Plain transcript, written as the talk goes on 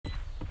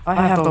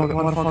I have the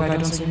waterfall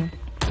guidance in.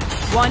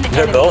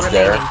 They're both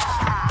there. I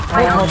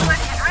have.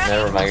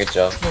 Never mind, good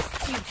job.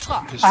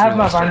 I have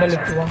my vandal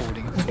if you want.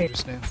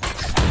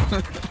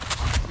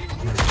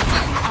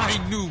 I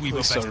knew we were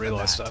also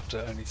realised after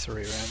only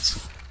 3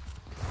 rounds.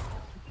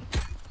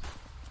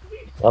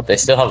 Well, they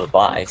still have a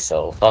buy,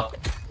 so fuck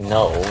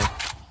no.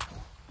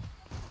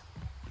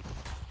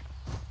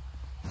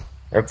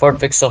 Report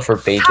Pixel for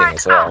baiting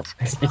as well.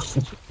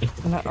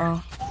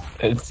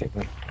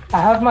 I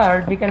have my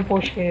ult, we can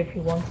push here if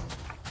you want.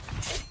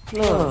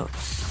 Look.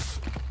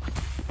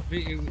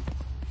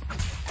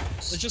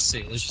 Let's just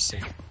see.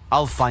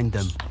 I'll find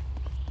them.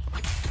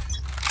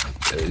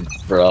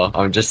 Bro,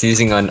 I'm just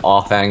using an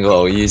off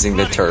angle, using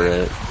the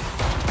turret.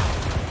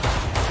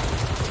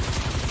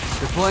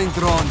 Deploying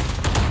drone.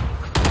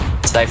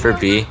 Cypher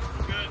B.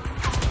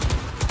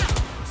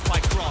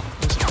 Spike drop.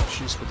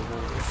 She's for the wall.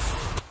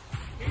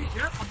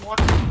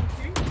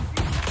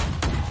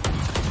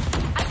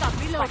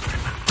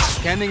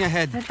 Scanning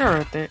ahead.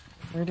 Turret.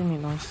 Ready me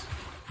nice.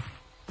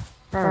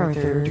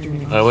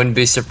 I wouldn't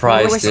be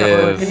surprised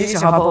if...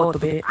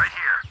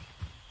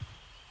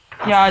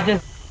 Yeah,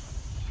 just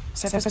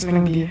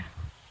B.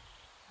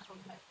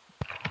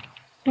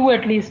 2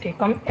 at least.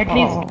 Come at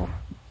least.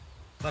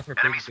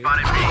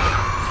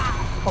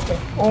 Okay.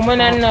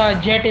 Omen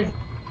and Jet is.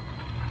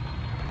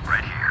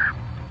 Right here.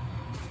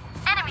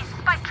 Enemy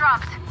spike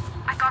dropped.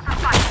 I got the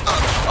spike.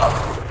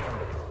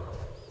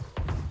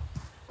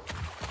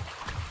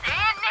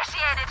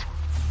 Initiated.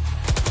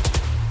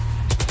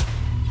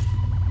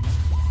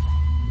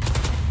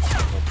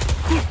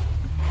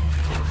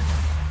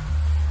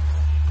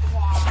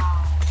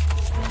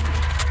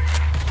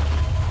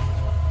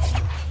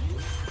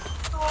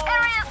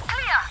 Area is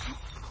clear.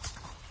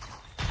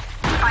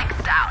 Spike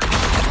down.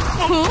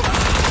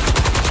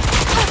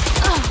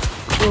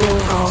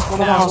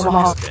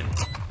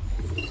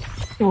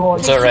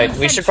 It's alright,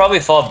 we should probably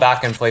fall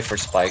back and play for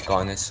Spike,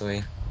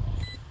 honestly.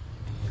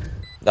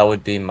 That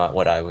would be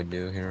what I would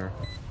do here.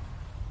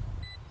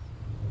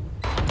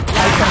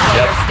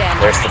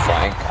 Yep, there's the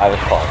flank. I was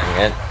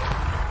calling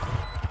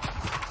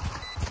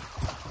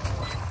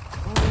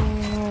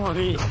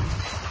it.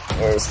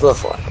 There's the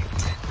flank.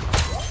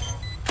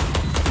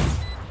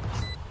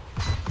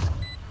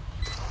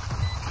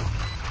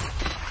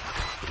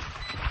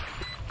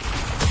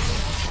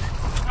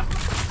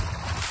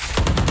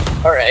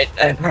 Alright,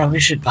 I probably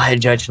should buy a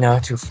judge now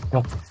to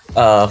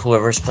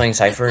whoever's playing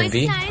Cypher and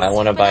B. I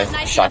want to buy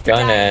a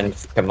shotgun and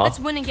come up. Let's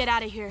win and get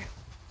out of here.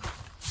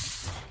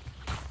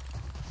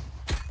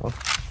 Oh,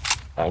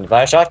 time to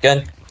buy a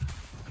shotgun.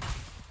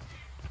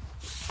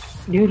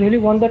 Do you really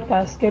want that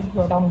casket?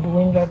 What I'm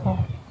doing right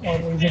now,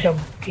 or is it a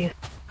case?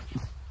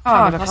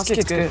 The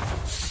casket's good.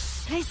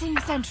 Placing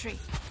sentry.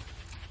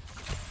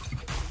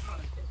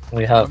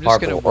 We have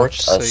Harbor Orc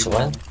as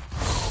well.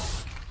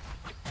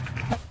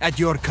 At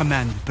your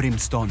command,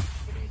 Brimstone.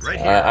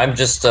 I'm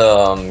just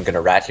gonna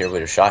rat here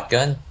with a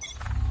shotgun.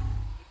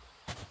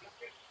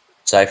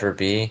 Cypher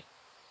B.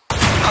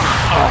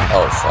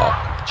 Oh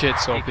fuck.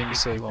 Jet's all being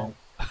so long.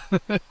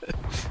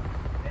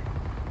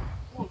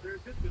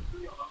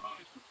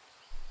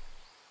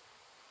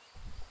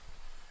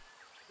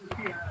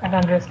 And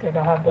unrested,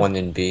 I have One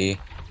in B.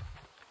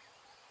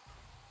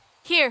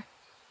 Here.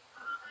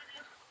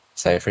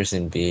 Cypher's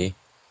in B.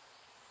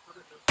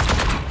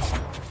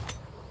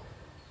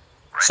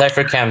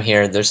 Cypher cam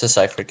here. There's a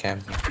Cypher cam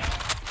here.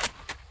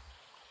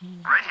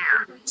 Right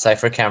here.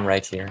 Cypher cam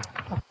right here.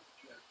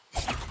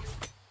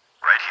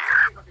 Right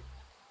here.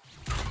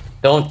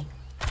 Don't.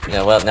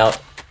 Yeah, well, now. See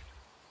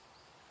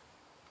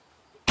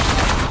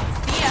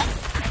ya.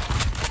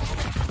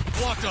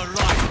 Walk a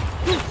line.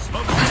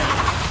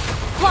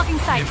 Blocking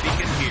sight.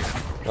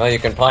 Well, you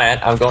can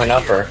plant. I'm going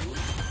upper.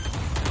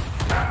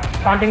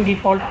 planting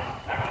default.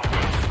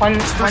 One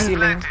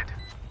ceiling.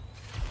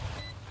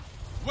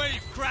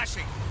 Wave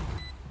crashing.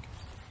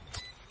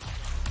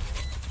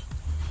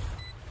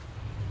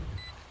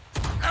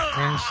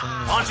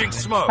 Launching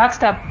smoke.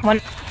 Backstab. One.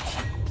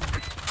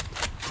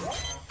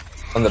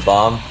 On the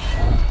bomb.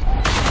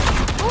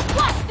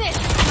 What's this?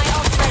 My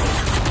ult's ready.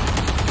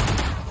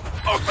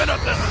 Open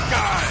up the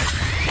sky.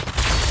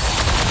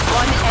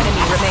 One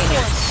enemy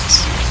remaining.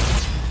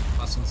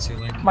 Awesome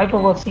ceiling. Might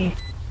over C.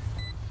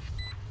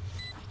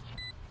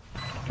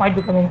 Might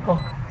be coming from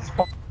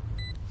spot.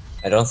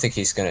 I don't think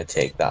he's gonna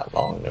take that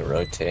long to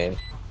rotate.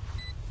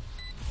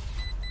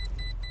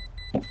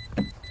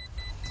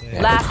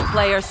 Yeah, Last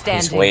player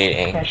standing. he's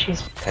waiting. Yeah,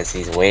 she's Because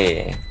he's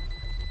waiting.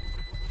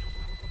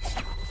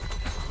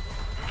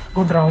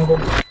 good round. Good.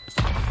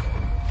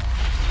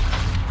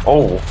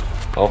 Oh.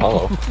 Oh,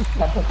 hello.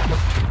 That was good.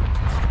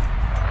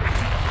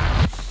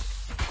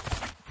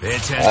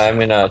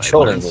 I'm in a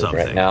trolling mood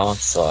right now,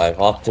 so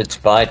I've opted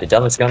to buy the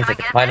dumbest guns I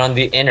can find on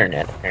the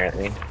internet,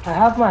 apparently. I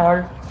have my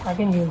ult. I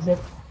can use it.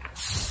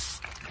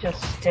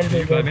 Just tell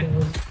me what to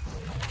use.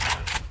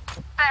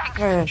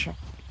 Yeah, sure.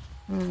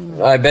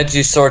 I bet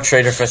you Sword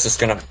Trader Fest is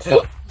gonna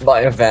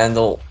buy a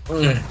Vandal.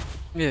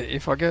 Yeah,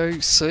 if I go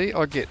C,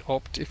 I get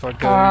opt. If I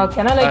go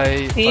Can I like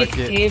A, I take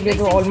get... A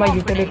with all my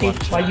utilities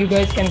while you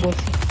guys can go C?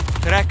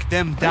 Track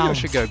them Maybe I down.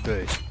 should go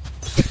B.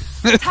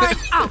 Time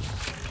out.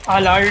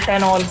 I'll alt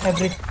and all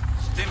everything.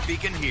 Stim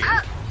beacon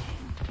here.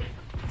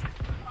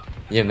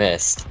 You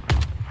missed.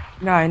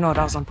 Yeah, I know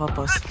that was on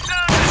purpose.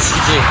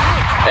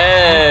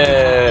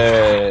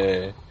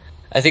 Hey!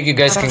 I think you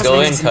guys can go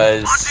in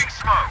because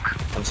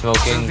I'm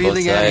smoking both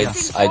Revealing area.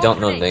 sides. I don't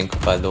know Link,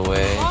 by the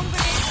way. Bomb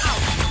grenade out.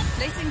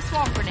 Placing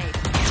swamp grenade.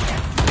 Bomb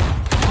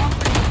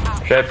grenade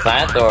out. Should I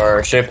plant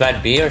or should I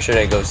plant B or should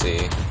I go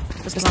C?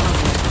 This is not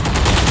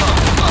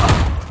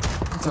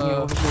Moving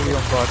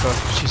on Viper.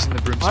 She's in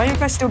the brimstone. Why are you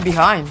guys still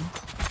behind?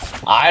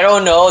 I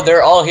don't know.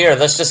 They're all here.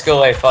 Let's just go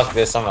away. Fuck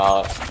this. I'm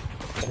out.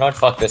 You know what?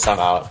 Fuck this. I'm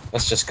out.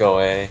 Let's just go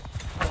away.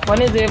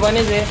 One is A, one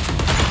is A.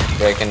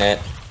 Breaking it.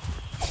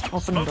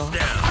 Open the door.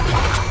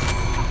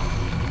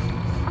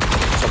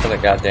 Open the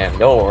goddamn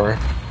door.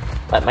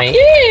 Let me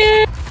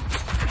in.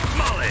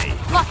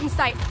 Blocking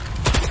sight.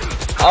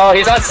 Oh,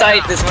 he's on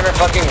site. This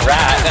motherfucking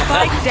rat.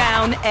 Spike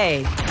down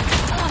A.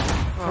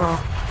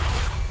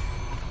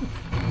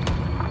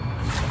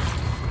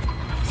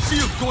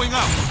 Shield going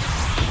out.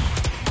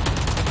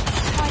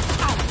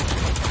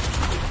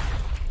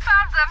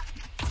 Found them.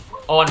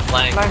 Oh, one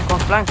flank. Flank, one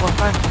flank, one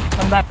flank.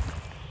 Come back.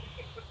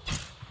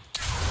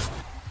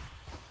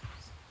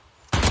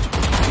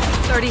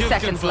 30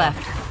 seconds left.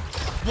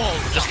 Wall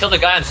Just kill the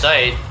guy on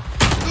site.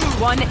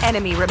 One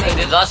enemy remaining.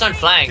 The last on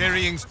flank.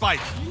 carrying spike.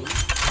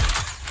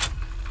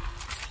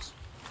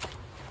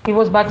 He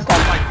was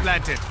backstabbed. Spike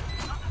planted.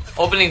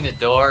 Opening the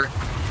door.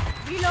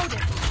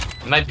 Reloaded.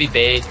 It might be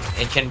bait.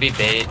 It can be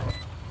bait.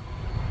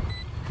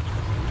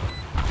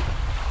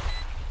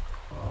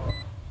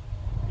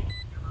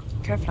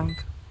 Okay,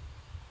 flank.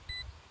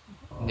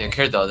 Yeah,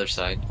 clear the other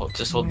side.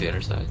 Just hold the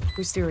other side.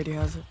 Boosty already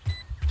has it.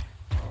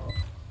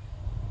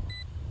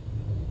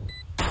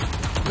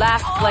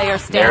 Last player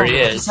There he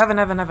standing. is.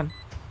 Heaven.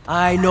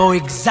 I know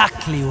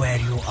exactly where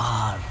you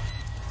are.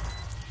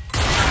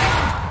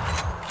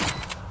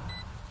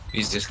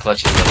 He's just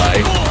clutching the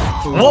life.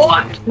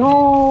 What?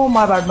 No,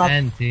 my bad, my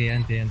bad.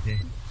 NT.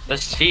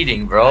 That's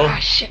cheating, bro.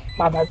 Shit,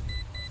 my bad.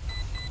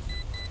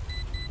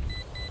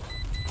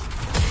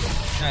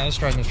 Yeah, let's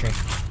try.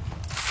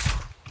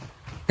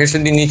 Here's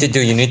what you need to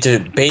do. You need to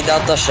bait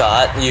out the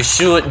shot. You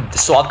shoot,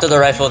 swap to the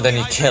rifle, then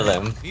you kill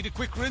him. Need a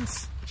quick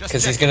rinse? Just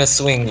Because he's check. gonna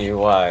swing you.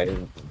 Why?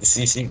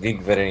 CC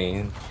big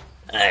brain.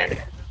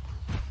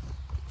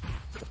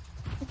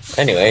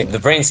 Anyway, the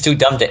brain's too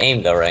dumb to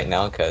aim though right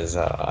now because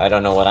I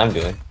don't know what I'm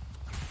doing.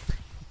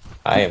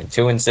 I am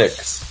 2 and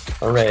 6.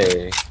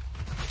 Hooray!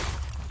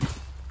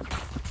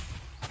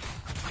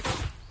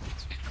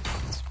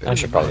 I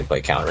should probably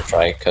play Counter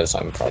Strike because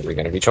I'm probably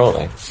gonna be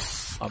trolling.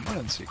 I'm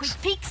on 6.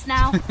 Peaks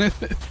now.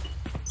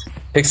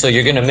 Pixel,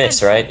 you're gonna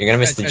miss, right? You're gonna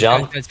miss the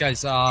jump.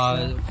 Guys.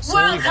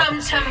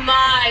 Welcome to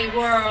my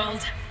world.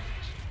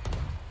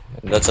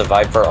 That's a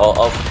Viper.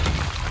 Oh.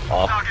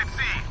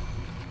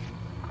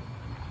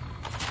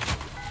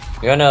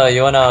 You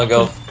wanna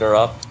go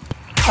up?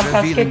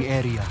 Revealing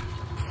area.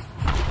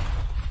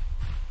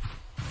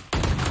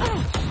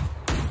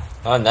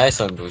 Oh, nice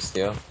one,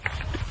 Boostio.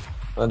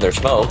 Oh, there's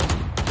smoke.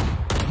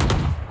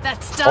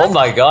 That's done. Oh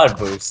my god,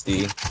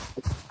 Boosty.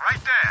 Right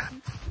there.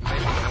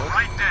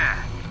 Right there.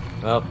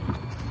 Well,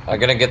 I'm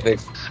gonna get the.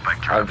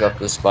 I'll drop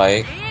the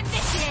spike.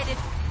 Reinitiated.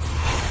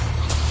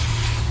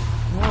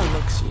 No,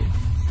 looks you.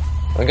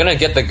 I'm gonna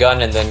get the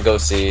gun and then go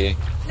see.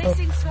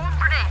 Placing swamp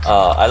grenade.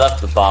 I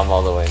left the bomb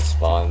all the way in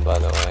spawn, by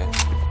the way.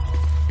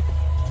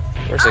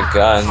 Where's a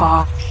gun?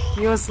 Fuck.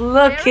 He was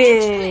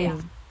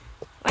looking.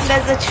 When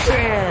there's a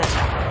trip.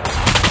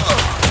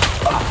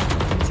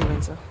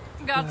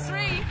 Got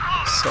 3.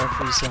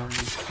 Cypher's spawn.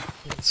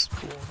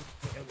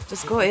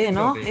 Just go in,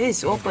 no? A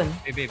is open.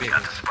 B.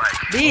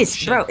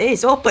 This, bro, A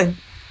is open.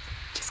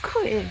 Just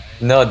go in.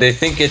 No, they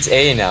think it's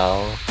A now.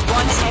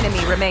 One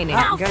enemy remaining.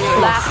 Okay.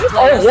 Last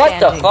player Oh, what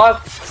the standing.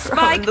 fuck?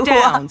 Spike Lua.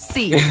 down.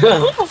 C.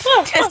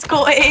 Just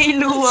go A,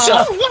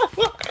 Lua.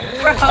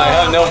 I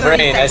have no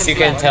brain. As you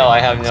can tell, I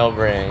have no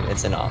brain.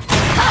 It's an off.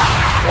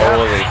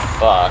 Holy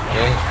fuck.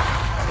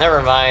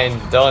 Never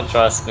mind. Don't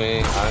trust me.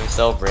 I'm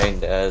so brain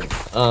dead.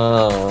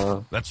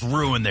 Let's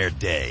ruin their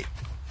day.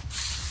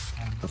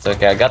 It's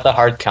okay. I got the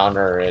hard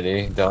counter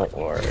already. Don't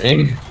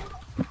worry.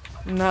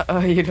 No,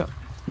 you don't.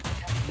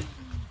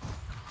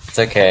 It's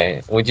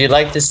okay. Would you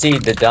like to see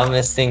the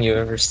dumbest thing you've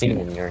ever seen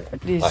in your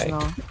Please, life?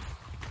 no.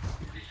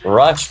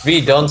 Rush B,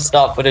 don't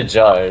stop with a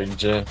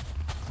judge. You're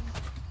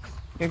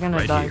gonna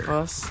Right die here.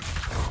 first.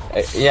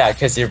 Yeah,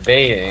 because you're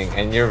baiting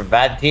and you're a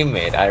bad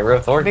teammate. I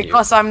report you.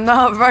 Because I'm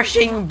not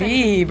rushing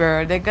B,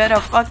 bro. They got a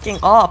fucking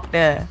op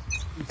there.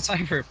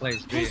 Cypher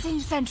plays B. Placing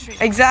sentry.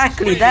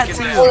 Exactly, that's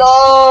it.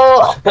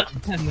 Hello!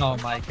 Oh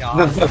my god.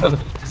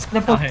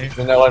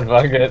 No one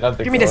bucket. Not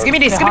the Give me this, give me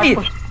this, give me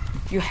this.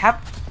 You have.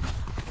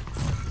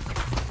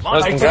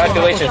 No,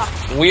 congratulations.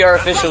 We are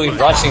officially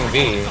rushing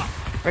B.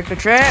 Break the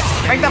trip!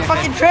 Break the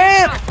fucking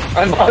trip!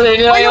 I'm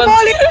volleying Why you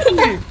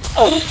volleying?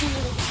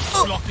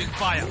 Blocking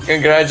fire.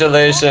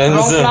 Congratulations.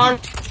 Wrong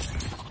plant.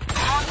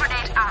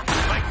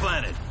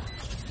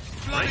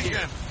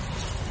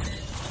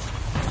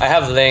 I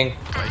have Link.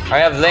 I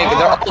have Link.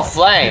 They're all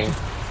flank.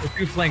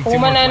 Two flank.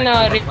 Woman and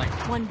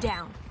One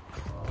down.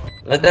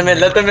 Let them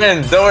in. Let them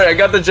in. Don't worry. I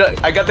got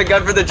the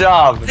gun for the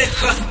job. The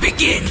hunt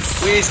begins.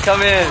 Please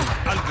come in.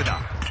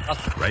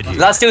 Right here.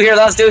 Last two here.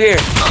 Last two here.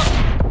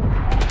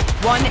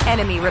 One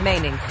enemy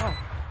remaining.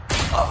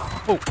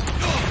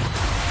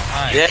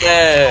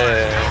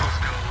 Yeah.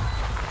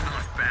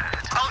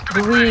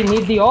 do we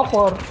need the op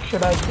or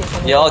should I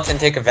take it? Y'all can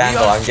take a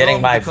Vandal. I'm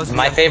getting my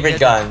favorite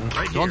gun.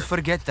 Don't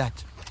forget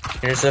that.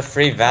 Here's a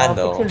free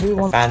Vandal.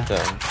 Or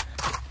Phantom.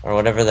 Or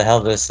whatever the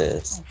hell this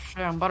is.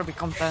 Sure, I'm about to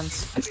become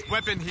fans.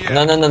 Weapon here.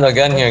 No,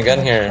 gun here,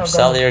 gun here.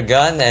 Sell your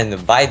gun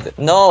and buy the—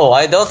 No,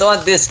 I don't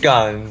want this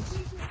gun.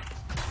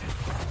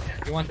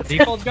 You want the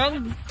default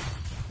gun?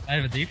 I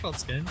have a default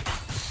skin.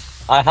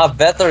 I have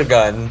better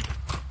gun.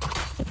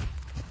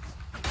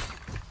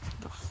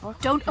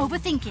 Don't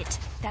overthink it.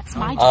 That's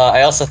my job.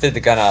 I also threw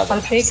the gun out,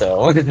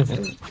 so...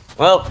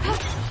 Well,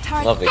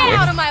 lovely Get game.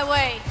 out of my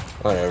way.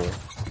 Whatever.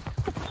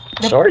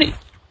 Shorty.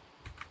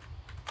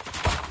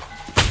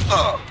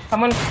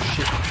 Someone.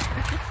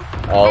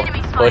 Oh,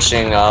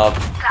 pushing up.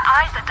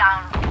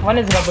 One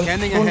is double.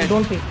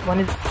 Don't pick. One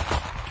is.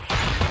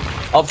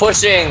 Oh,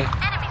 pushing.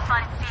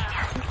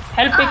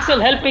 Help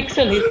Pixel. Help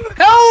Pixel.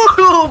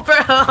 No,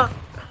 bro.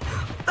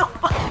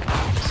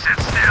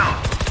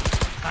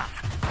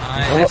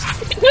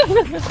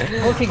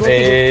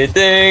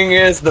 Waiting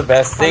is the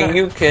best thing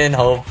you can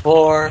hope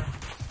for.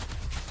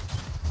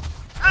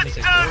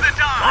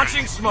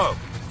 Launching smoke.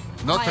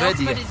 Not My ready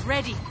ultimate yet. is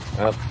ready.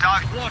 Yep.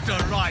 Dark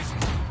water rising.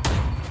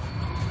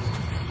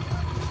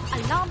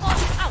 Alarm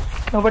bot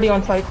out. Nobody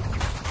on site.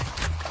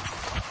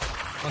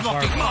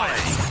 Blocking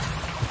eyes.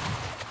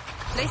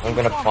 I'm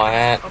gonna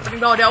plant. Opening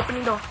door, they're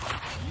opening door.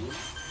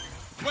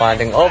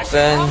 Planting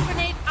open. Bomb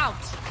grenade out.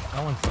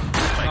 No one's.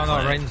 No,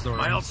 right in the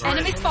door.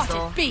 Enemy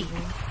spotted. B.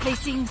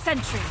 Placing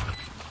sentry.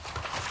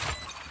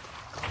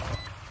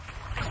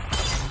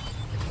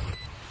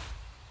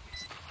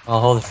 I'll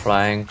hold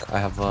flank. I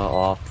have a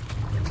op.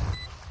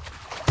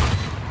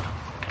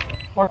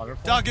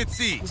 Target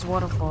C. It's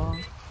waterfall.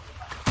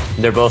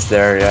 They're both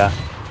there, yeah.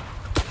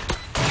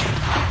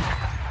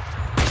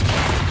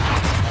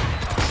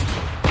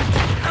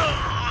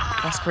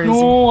 That's crazy.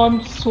 No,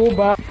 I'm so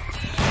bad.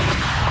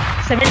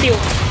 70.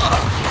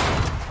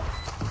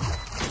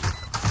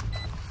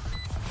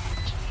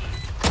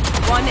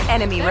 One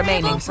enemy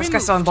remaining. This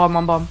guy's on bomb,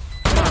 on bomb.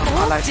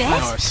 All like dead?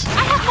 Nice. I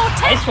have more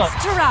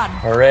tests to run.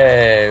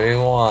 Hooray, we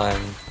won.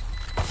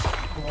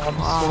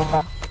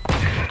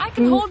 I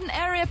can hold an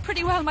area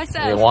pretty well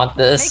myself. You want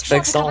this, Make sure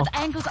to Pixel? cover the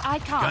angles I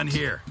can't. Gun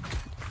here.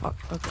 Fuck,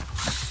 okay.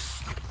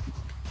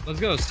 Let's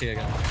go, Stia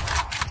again.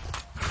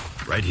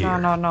 Right here.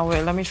 No,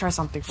 wait, let me try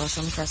something first.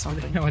 Let me try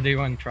something. What do you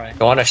want to try?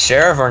 You want a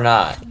sheriff or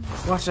not?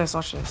 Watch this,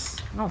 watch this.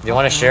 No, You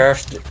want a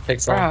sheriff,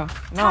 Pixel? Bro,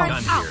 no.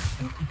 Gun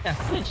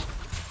here.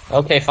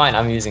 Okay, fine.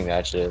 I'm using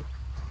that shit.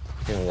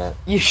 Give me that.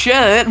 You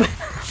should.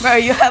 Bro,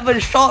 you have a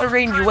short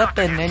range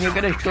weapon and you're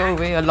gonna throw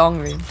away a long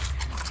range.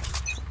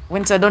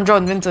 Winter, don't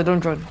drone. Winter, don't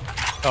drone.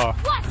 Oh,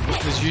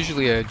 there's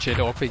usually a jet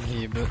opping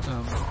here, but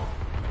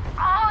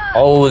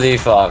Holy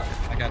fuck.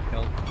 I got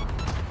killed.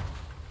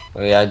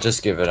 Oh, yeah,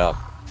 just give it up.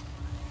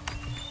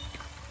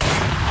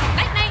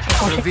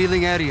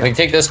 Revealing area. Wait,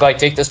 take this bike.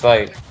 Take this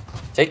bike.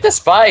 Take the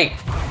spike.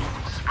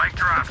 Spike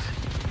dropped.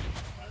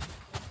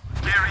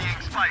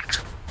 Carrying spike.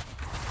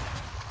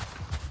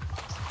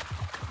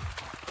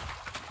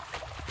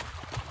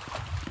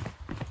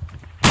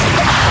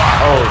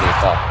 Holy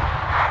fuck.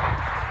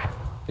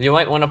 You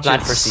might want to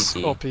plant for jet's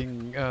CT.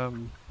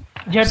 opping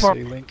Jet bomb.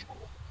 C-Link.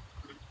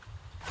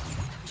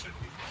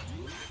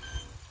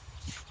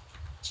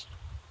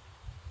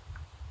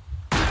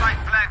 Spike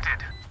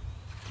planted.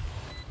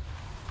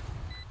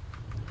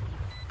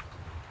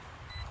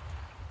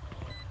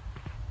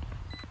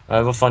 I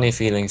have a funny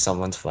feeling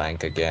someone's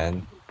flank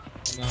again.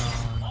 No.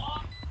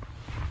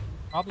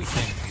 Probably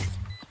same.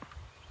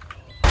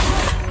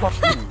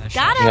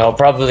 Got it. No,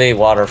 probably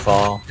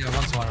waterfall. Yeah,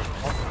 one's waterfall.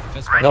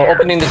 Just No,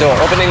 opening the door.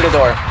 Opening the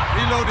door.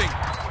 Reloading.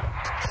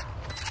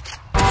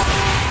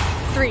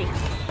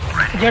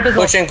 3. Jet is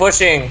Pushing,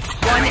 pushing.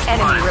 One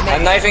enemy remaining.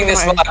 I'm knifing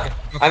this fuck.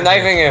 I'm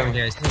knifing him.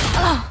 Yeah, it's-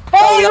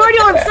 Oh, he's already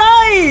on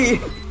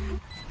site!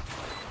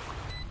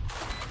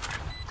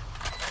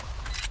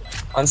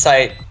 On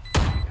site.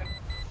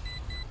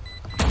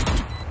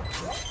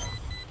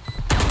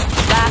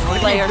 Last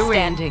player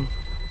standing.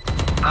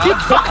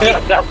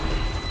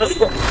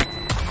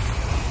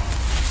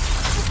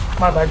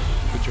 my bad.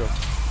 Good job.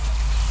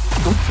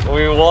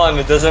 We won.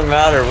 It doesn't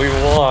matter. We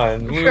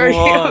won. We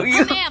won.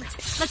 I'm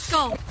amped. Let's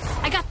go.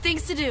 I got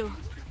things to do.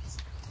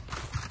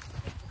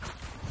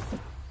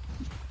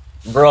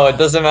 Bro, it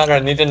doesn't matter. I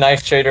need a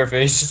knife trader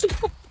face.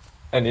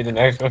 I need a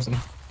knife.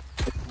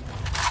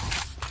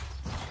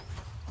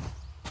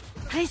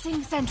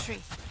 Placing sentry.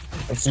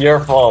 It's your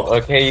fault,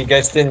 okay? You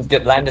guys didn't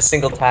land a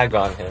single tag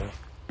on him.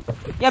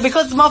 Yeah,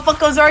 because the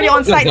motherfucker's already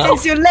on site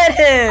since you let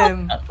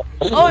him!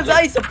 How was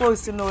I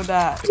supposed to know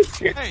that?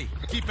 Hey,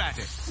 keep at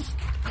it.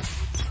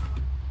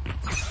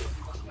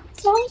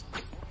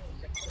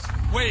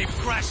 Wave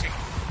crashing.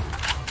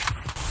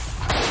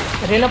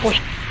 Arena push.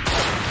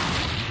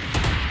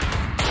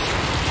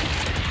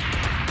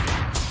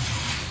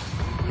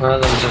 One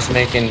of them just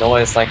making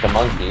noise like a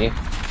monkey.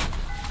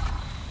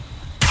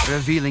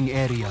 Revealing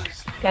area.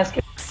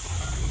 Cascade.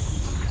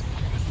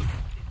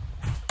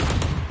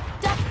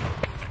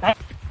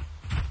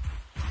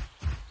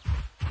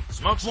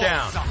 Smoke's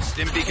down.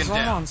 Stim beacon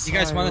down. You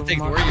guys want to take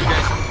the word? You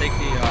guys want to take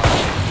the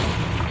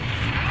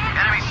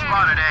Enemy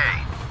spotted A.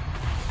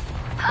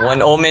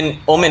 One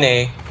Omen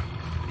A.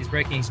 He's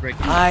breaking.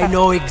 I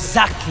know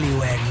exactly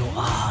where you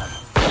are.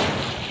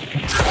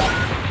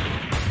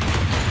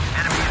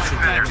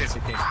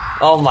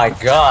 Oh my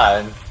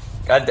god.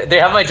 God, they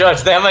have my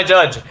judge.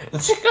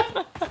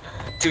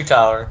 Two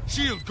tower.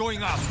 Shield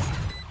going up.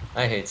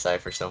 I hate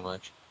Cypher so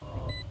much.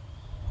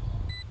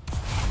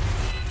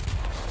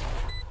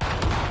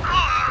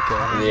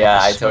 Yeah,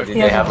 I told you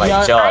they have my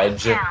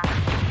judge.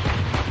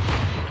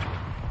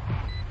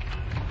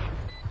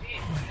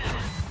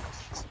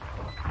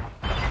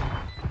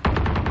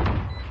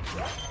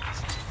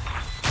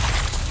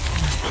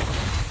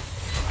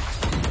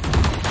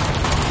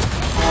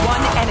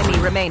 One enemy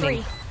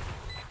remaining.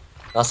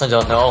 Last one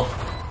don't know.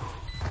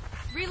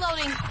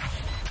 Reloading.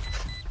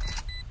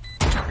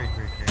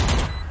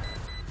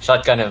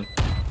 Shotgun him.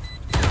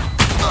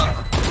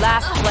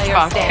 Last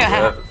player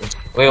standing.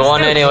 We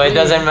won anyway, it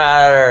doesn't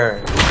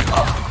matter.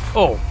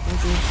 Oh.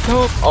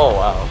 Oh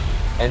wow.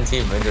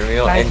 NT,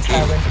 Real NT.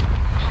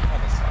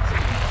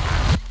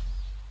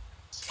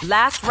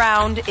 Last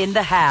round in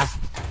the half.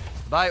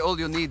 Buy all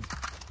you need.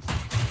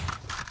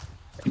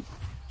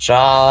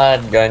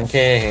 Shotgun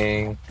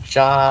king.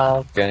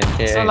 Shotgun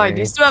king. So like, do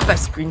you still have that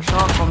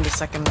screenshot from the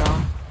second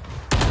round?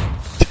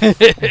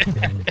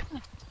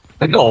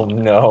 Oh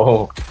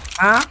no.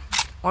 Huh?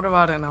 What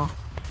about it now?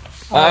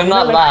 I'm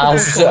not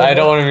last. I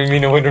don't want to be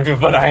mean to winner,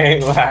 but I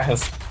ain't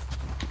last.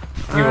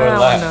 You were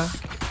last.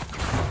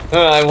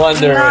 I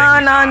wonder.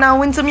 No.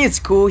 Winter Mute's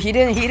cool. He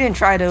didn't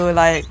try to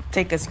like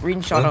take a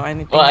screenshot or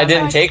anything. Well, I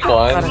didn't take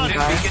one.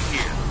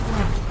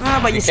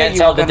 But You can't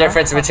tell the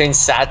difference between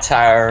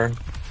satire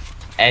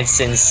and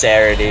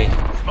sincerity.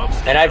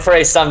 And I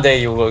pray someday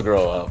you will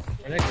grow up.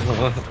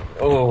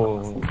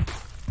 Oh.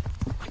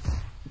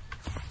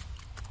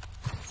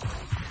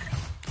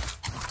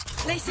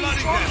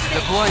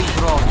 Deploying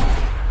drone.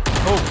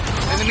 Oh,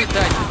 enemy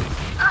tag.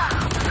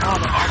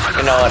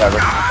 You know, whatever.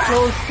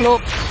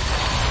 Close.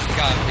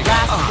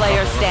 Last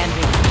player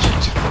standing.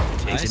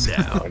 Taken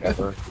down.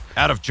 Whatever.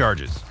 Out of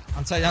charges.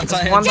 on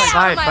side. One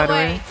side, by the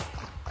way.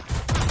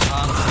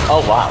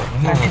 Oh wow.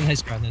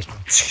 Nice run.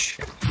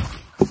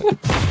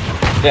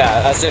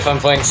 Yeah, as if I'm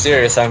playing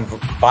serious. I'm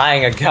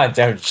buying a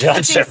goddamn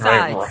judge every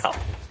round.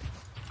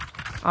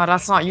 Oh,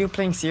 that's not you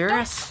playing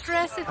serious?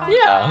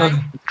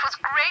 Yeah.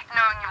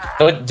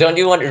 Don't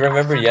you want to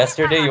remember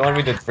yesterday? You want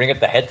me to bring up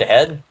the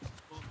head-to-head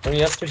from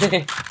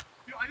yesterday?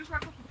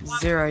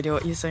 Zero idea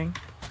what you're saying.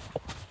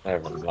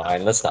 Never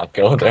mind. Let's not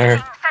go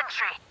there.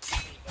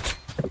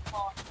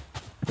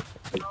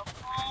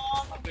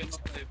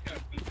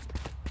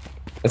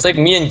 It's like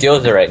me and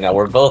Gyoza right now.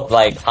 We're both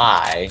like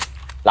high,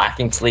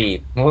 lacking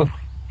sleep.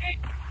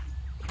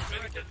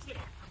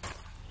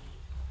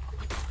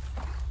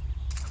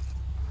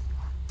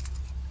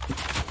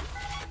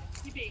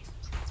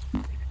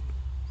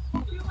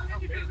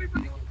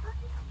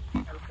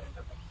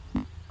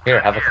 Here,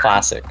 have a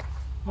classic.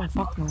 Oh,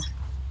 fuck no.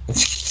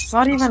 It's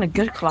not even a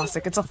good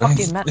classic, it's a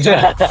fucking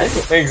meta.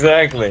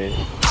 Exactly.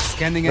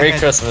 Scanning Merry ahead.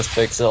 Christmas,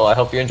 Pixel. I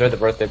hope you enjoyed the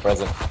birthday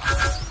present.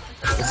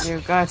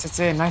 You guys, it's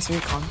a nice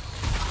recon.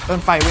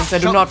 Don't fight, Winter.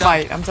 Do not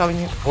fight. I'm telling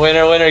you.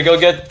 Winter,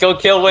 go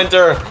kill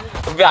Winter.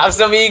 Have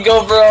some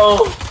ego,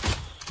 bro.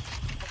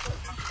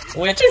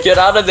 Winter, get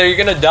out of there. You're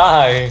gonna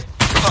die.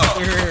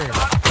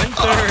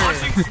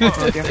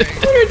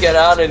 Winter, get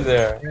out of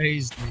there.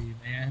 Crazy,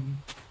 man.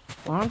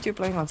 Why aren't you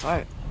playing on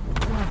site?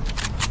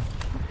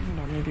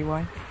 Maybe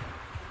why.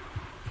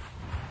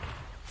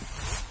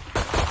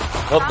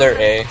 Oh, they're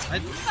A.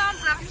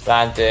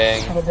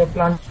 Planting.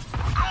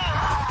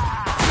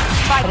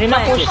 Arena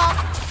push.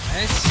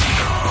 Nice.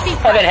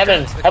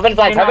 Heaven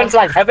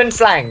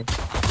flank.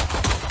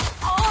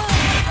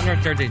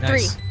 130,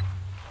 nice.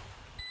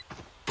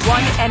 3.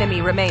 One enemy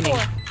remaining.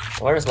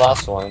 Where's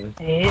last one?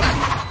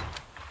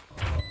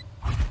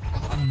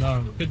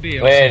 Unknown. Could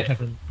be. Wait.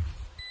 Heaven.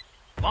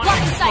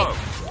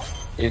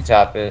 You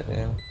tap it.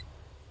 Yeah.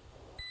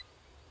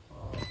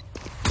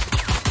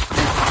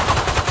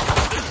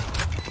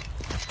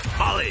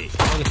 Molly.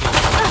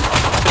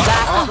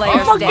 Last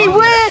player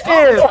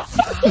standing.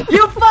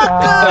 You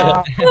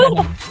fucker!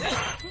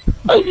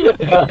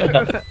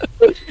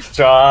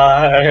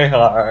 Try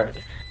hard.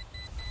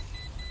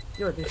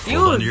 You're Hold on to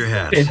defused. your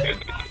hats.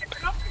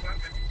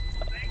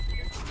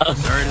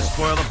 Sorry to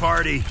spoil the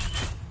party.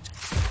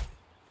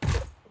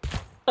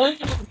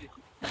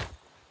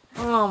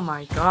 Oh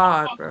my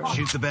god, bro.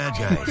 Shoot the bad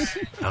guys.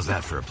 How's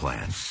that for a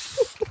plan?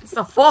 It's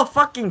the 4th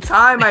fucking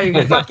time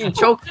I fucking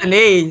choked an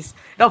ace.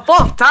 The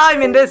 4th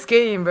time in this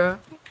game, bro.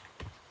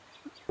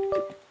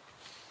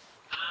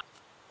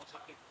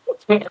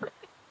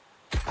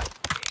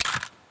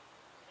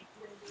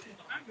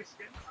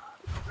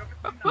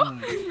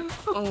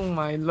 Oh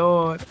my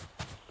lord.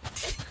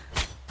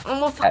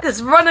 Oh,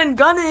 motherfuckers run and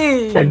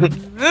gunning!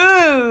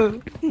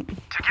 Together!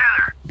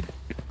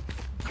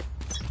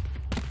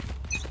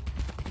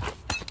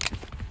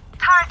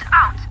 Turret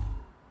out!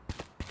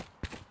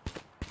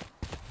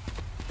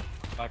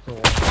 Back for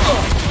one.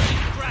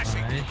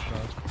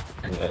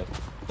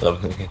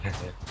 Lovely.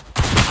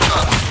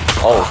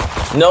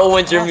 Oh, no,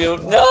 Winter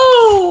Mute,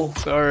 no!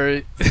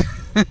 Sorry.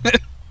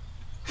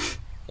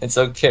 It's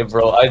okay,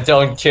 bro. I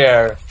don't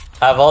care.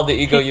 Have all the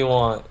ego you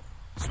want.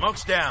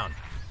 Smoke's down.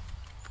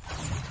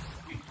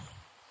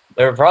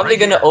 They're probably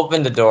gonna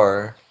open the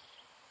door.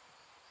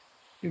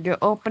 You're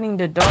opening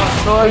the door,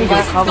 so you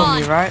guys cover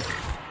me, right?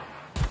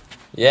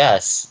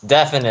 Yes,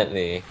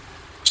 definitely.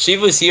 She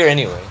was here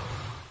anyway.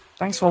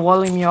 Thanks for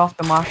walling me off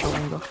the marshal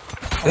angle.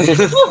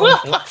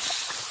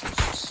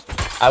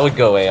 I would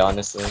go away,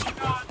 honestly.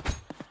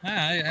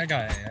 I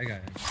got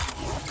it.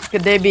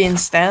 Could they be in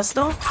stairs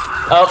though?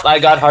 Oh, I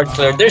got hard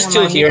cleared. There's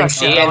two here in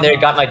C, and they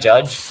got my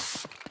judge.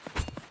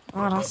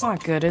 Oh, that's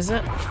not good, is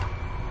it?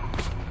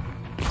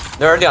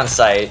 They're already on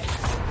site.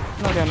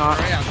 No, they're not.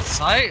 Already on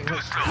site?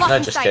 No,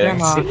 just kidding.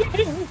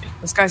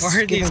 This guy's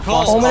Where are giving these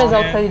false. calls? Omen is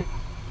outside.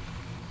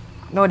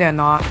 No, they're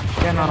not.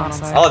 They're not on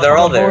site. Oh, they're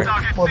all there.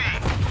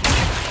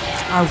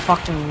 I'm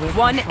fucking with.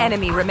 One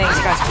enemy remains.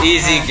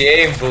 Easy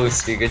game,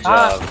 Boosty. Good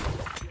job.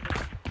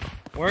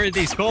 Where are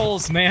these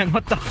goals, man?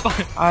 What the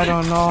fuck? I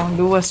don't know.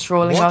 Lewis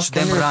trolling us. Watch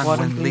them Can you run report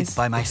him, when lit please?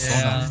 by my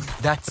sonar.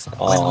 That's when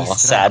Oh, we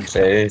sad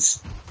strike.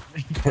 face.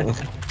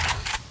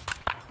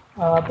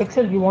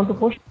 Pixel, you want to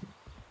push?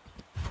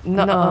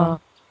 No.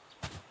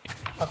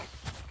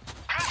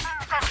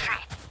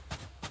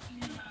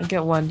 I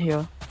get one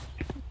here.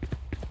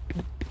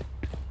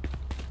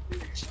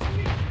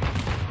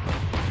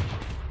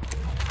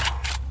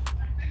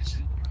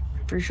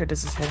 Pretty sure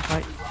this is head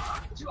fight.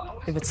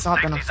 If it's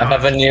not, then I'm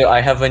sorry.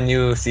 I have a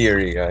new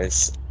theory,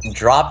 guys.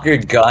 Drop your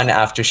gun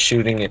after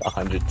shooting it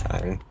 100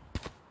 times.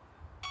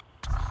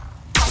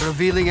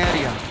 Revealing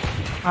area.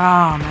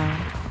 Ah,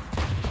 man.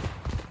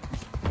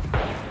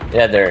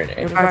 Yeah, there it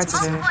Your is. guys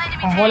is here.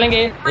 I'm holding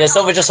it. Yeah,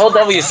 Silva, just hold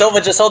W.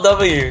 Silva, just hold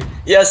W.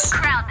 Yes.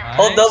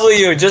 Hold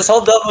W. Just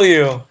hold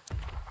W.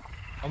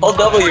 Hold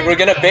W. We're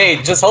gonna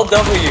bait. Just hold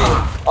W.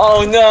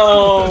 Oh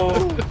no.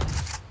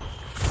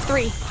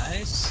 3.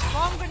 Nice.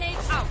 Bomb grenade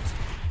out.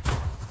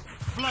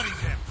 Flooding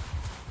them.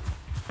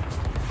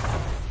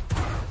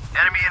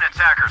 Enemy and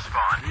attacker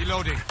spawn.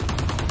 Reloading.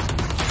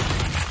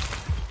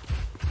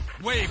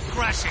 Wave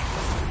crashing.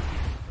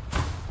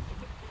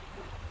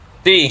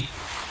 C.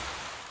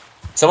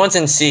 Someone's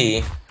in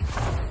C.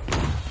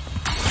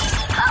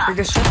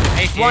 Biggest shot.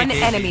 One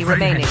enemy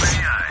remaining.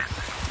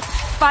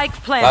 Spike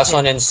planted. Last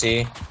one in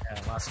C.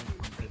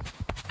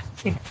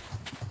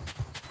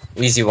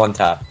 Easy one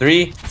tap.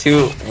 3,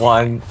 2,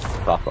 1.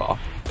 Fuck off.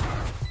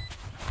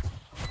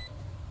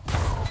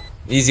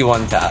 Easy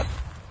one tap.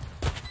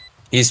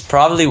 He's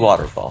probably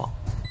waterfall.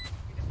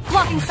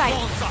 Blocking sight.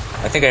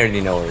 I think I already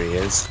know where he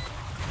is.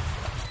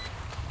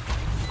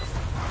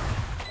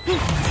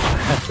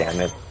 God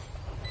damn it.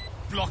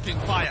 Blocking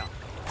fire.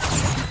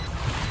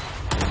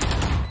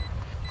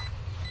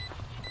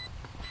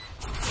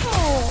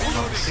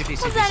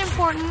 Was that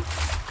important?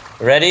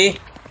 Ready?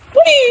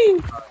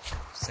 Whee!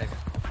 Second.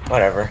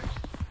 Whatever.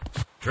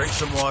 Drink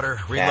some water,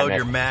 Damn reload it.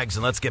 your mags,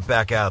 and let's get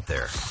back out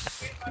there.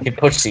 He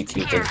pushed CT,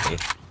 didn't he?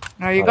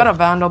 No, you got a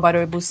vandal, by the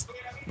way, boost.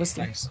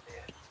 Thanks.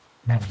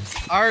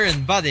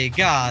 Iron buddy,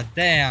 god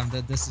damn,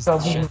 this is the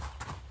shit.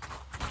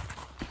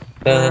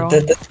 You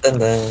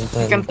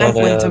can thank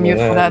Win to mute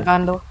for that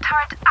vandal.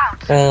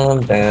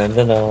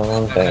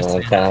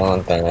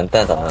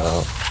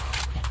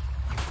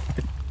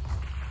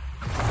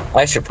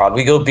 I should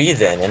probably go B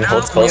then and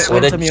hold close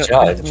with a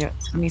judge.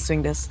 Let me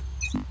swing this.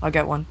 I'll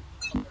get one.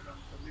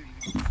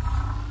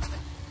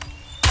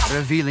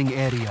 Revealing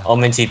area.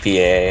 Omen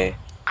TPA.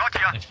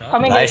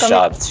 Coming Nice in,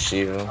 shot,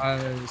 Shivu.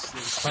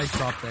 Spike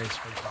drop there,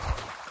 spike drop.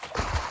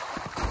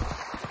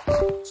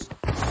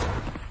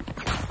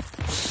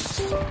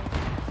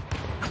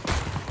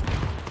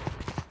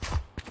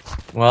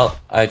 Well,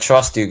 I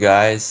trust you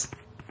guys.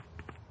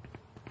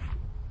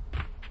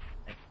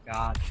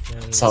 God,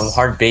 So I'm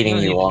hard baiting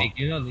you all.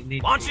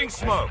 Launching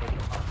smoke.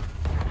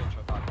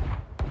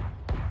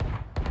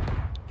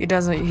 He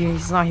doesn't.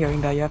 He's not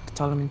hearing that. You have to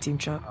tell him in team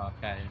chat.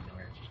 Okay, I didn't know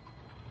where.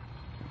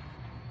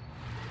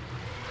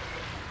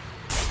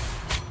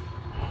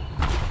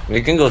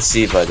 We can go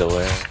C, by the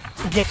way.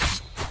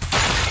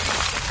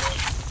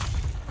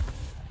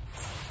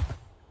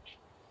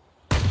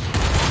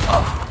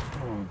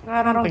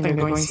 I don't think they're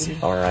going to see.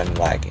 Or I'm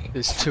lagging.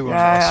 There's two on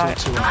Yeah,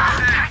 us, two on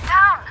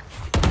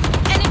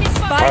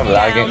I'm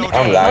lagging.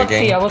 I'm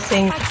lagging. I was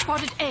saying.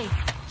 Spotted A.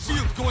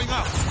 Shield going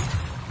out.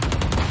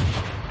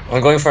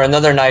 I'm going for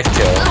another knife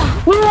kill.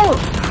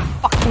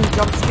 Fucking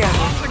jump scare.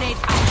 Grenade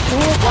out.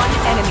 One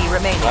enemy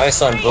remaining.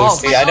 Nice one,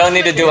 Boosty. I don't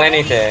need to do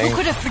anything. Who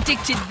could have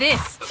predicted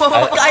this?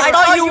 I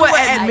thought you were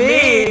at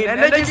main, and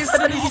then you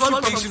suddenly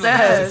swung from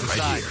stairs.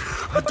 Right here.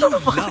 I do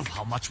love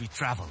how much we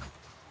travel.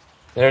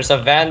 There's a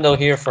Vandal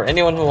here for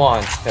anyone who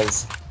wants.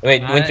 Cause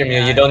wait,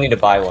 Wintermew, you don't need to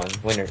buy one.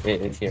 Winter,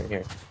 it's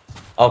here.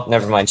 Oh,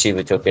 never mind.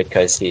 Shiva took it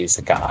because he's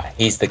the guy.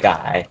 He's the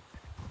guy.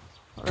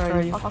 Bro,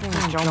 you fucking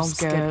jump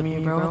scared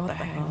me, bro. What the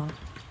hell?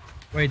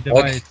 Wait,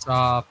 device,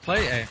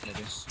 play A.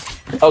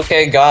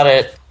 Okay, got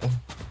it.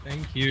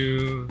 Thank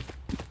you.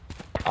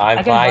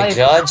 I buy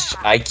Judge,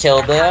 I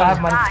kill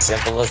them.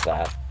 Simple as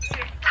that.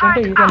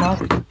 Winter, you can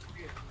ask.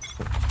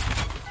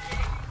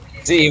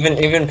 See,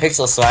 even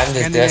Pixel slammed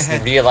his desk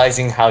and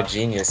realizing how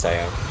genius I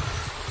am.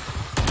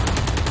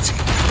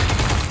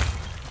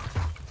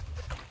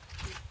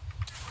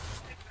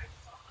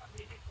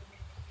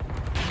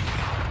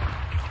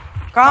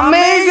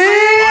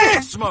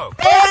 Amazing! Smoke.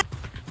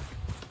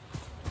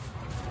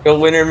 Go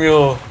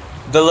Wintermew.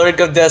 The Lurk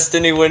of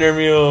Destiny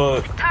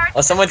Wintermew.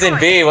 Oh, someone's in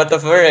B, what the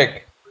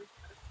frick?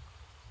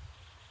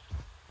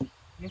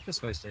 Make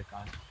this way stay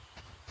fine.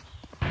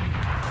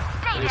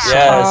 Yes.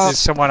 There's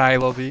someone I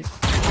lobby.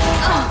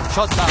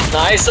 Shot down.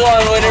 Nice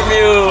one,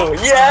 Wintermew!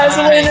 Yes,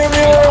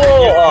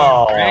 Wintermew!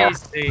 Oh.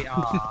 Crazy.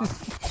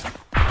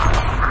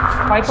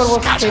 Viper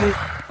was still.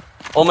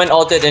 Omen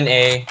ulted in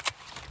A.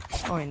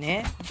 Oh, in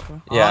it?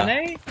 Yeah. On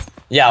A?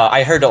 Yeah,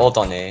 I heard the ult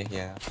on A,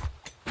 yeah.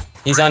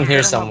 He's on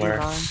here somewhere.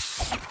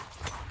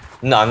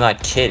 No, I'm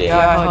not kidding.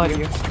 Yeah, I heard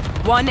you.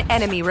 One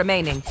enemy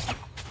remaining.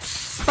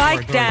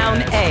 Spike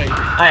down A.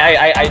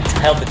 I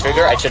held the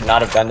trigger, I should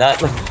not have done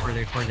that.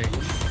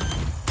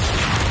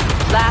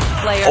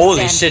 Last player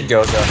Holy standing. shit,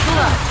 Goza.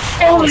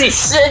 Holy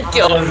shit,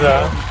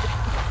 Goza.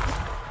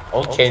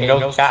 Okay,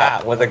 no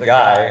cap with a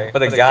guy.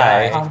 With a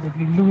guy. How did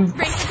we lose?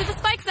 Race to the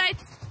spike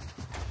sites.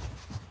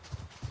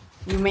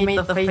 You made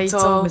the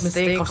fatal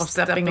mistake of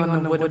stepping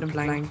on the wooden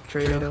plank,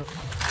 trader.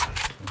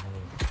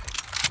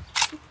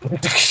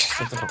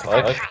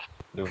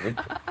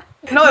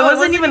 No, it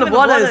wasn't even a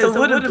water, it's a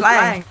wooden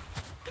plank.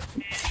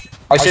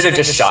 I should have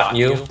just shot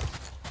you.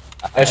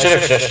 I should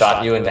have just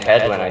shot you in the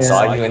head when I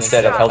saw you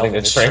instead of holding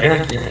the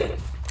trigger.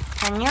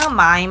 Can you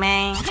buy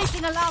me?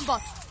 Placing alarm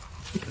bot.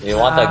 You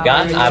want a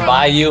gun? I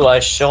buy you a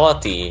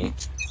shorty.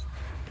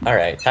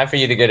 Alright, time for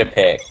you to get a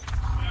pick.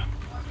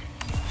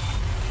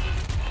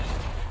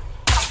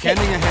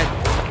 Scanning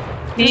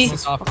ahead.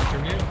 This off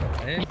from you.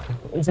 Hey.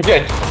 It's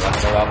good.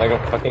 Running around like a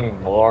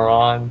fucking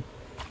moron.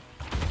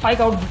 Spike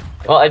out.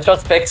 Well, I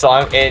trust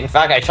Pixel. In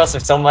fact, I trust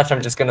him so much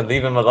I'm just gonna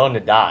leave him alone to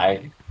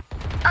die.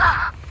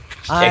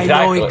 I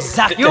know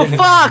exactly. You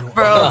fuck,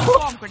 bro!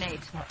 Bomb grenade.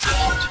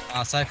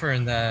 Cypher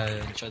and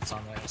the Jets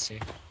on way, I see.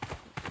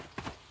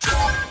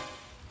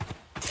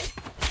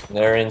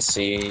 They're in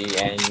C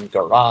and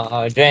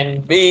garage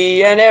and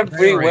B and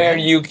everywhere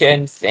you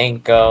can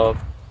think of.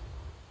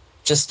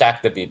 Just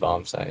stack the B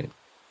bomb site.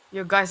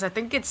 Yo guys, I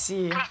think it's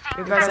C.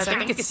 Yo guys, I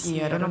think it's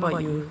C. I don't know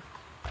about you.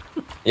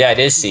 Yeah, it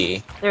is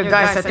C. Yo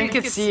guys, I think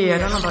it's C. I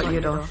don't know about you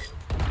though.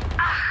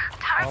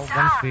 Oh,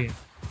 one B.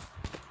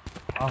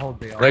 I'll hold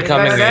B. They're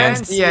coming in.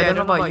 C. I don't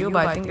know about you,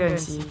 but I think they're in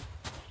C.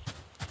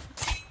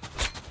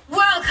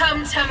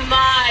 Welcome to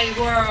my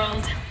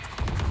world.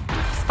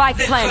 Spike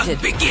planted.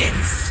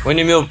 When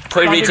you move,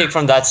 play retake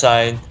from that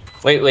side.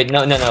 Wait,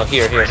 no.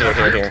 Here.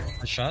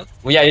 A shot?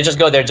 Well, yeah, you just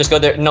go there.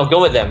 No,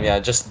 go with them. Yeah,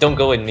 just don't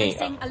go with me.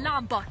 Placing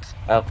alarm bot.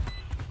 Oh,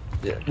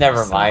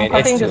 never mind.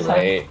 It's too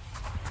late.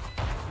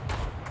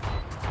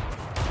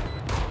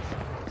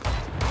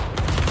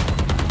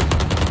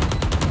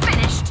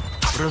 Finished.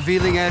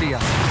 Revealing area.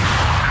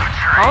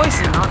 How is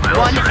he not?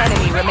 One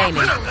enemy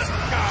remaining.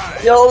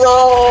 YOLO!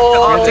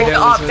 Oh,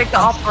 take the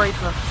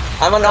operator.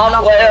 I'm an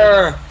op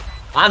player.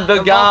 I'm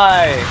the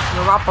guy.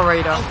 Your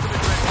operator.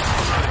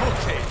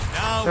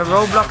 The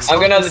Roblox. I'm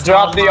gonna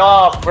drop the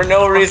op for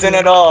no reason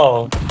at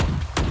all.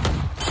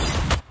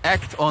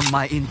 Act on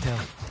my intel.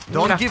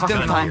 Don't give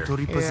them time to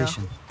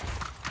reposition.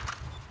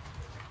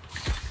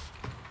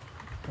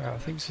 I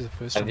think this is the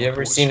first Have one you I've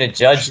ever watched. seen a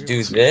judge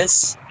do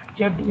this?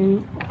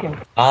 Okay.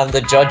 I'm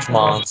the judge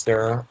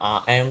monster.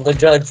 I am the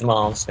judge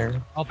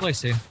monster. I'll play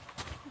C.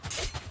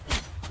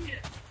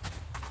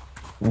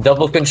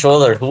 Double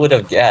controller. Who would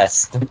have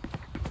guessed?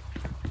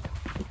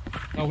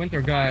 Oh,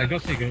 Winter guy, go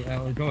C.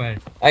 Go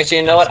ahead. Actually,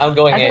 you know what? I'm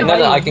going in.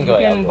 No, I can go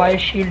You can in. buy a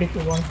shield if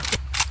you want.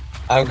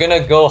 I'm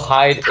gonna go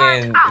hide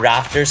in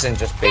rafters and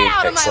just bait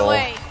out of my Pixel.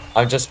 way.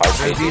 I'm just hard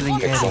baiting Revealing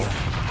Pixel. area.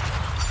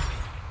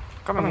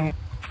 Come here.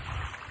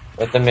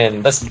 Let them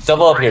in. Let's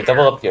double up here.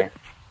 Double up here.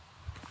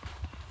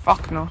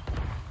 Fuck no.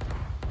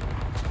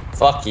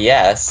 Fuck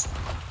yes.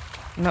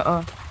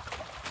 No.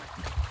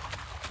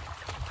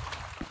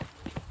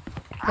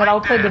 They're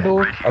outside the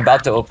door.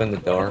 About to open the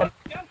door.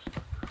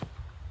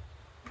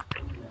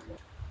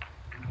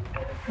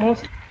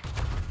 Most.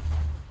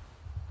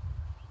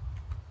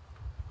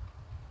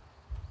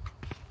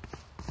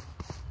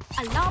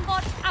 Alarm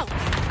bot out.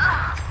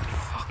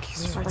 Fuck,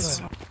 he's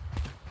right.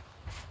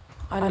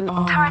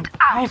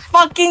 I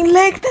fucking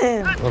licked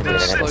him. We'll be in a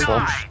minute,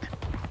 so.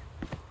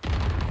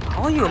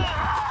 How are you?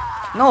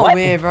 No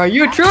way, bro.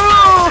 You true.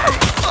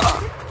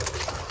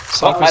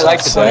 Oh, I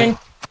like the play.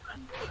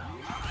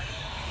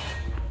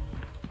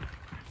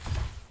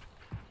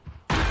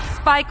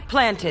 Spike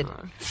planted.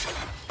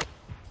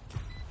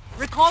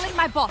 Recalling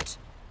my bot.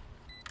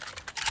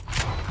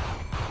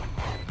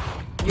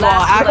 You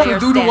are actually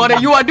do the water.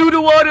 You are do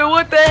the water.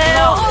 What the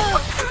hell?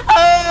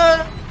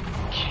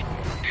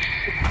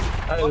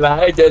 I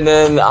lied and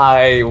then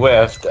I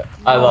whiffed.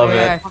 I love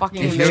it.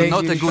 If you're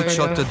not a good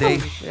shot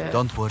today,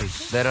 don't worry.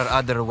 There are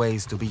other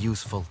ways to be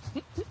useful.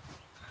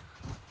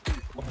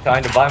 I'm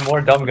trying to buy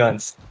more dumb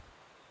guns.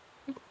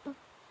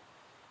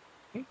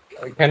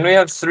 Can we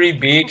have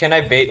 3B? Can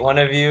I bait one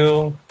of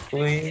you,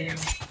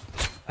 please?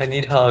 I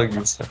need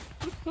hugs.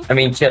 I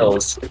mean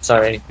kills.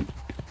 Sorry.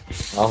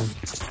 I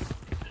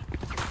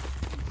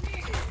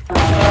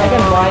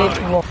can buy it.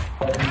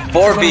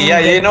 4B. Yeah,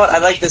 you know what? I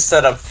like this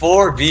setup.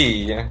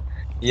 4B.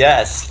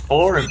 Yes,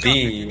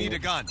 4B.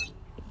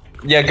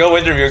 Yeah, go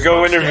interview.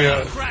 Go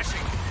interview.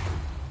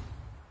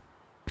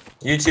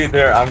 You two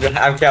there.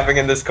 I'm camping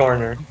in this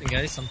corner. Something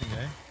guys. Something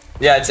guys.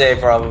 Yeah, it's A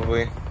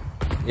probably.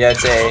 Yeah,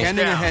 it's A.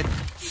 Scanning ahead.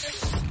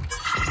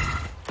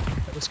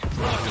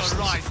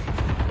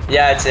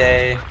 Yeah, it's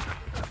A.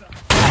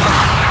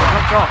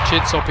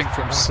 Shit's hopping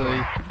from C.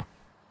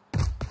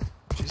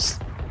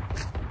 Just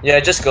Yeah,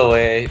 just go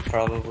A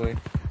probably.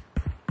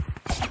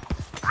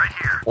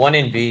 One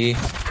in B.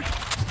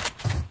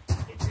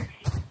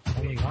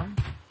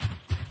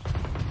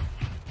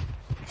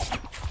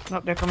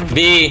 Nope, they're coming.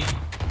 B.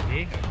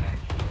 B. Okay.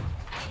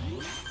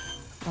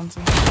 Oh,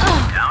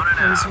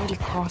 he's already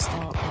crossed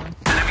out. Man.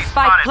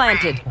 Spike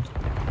planted.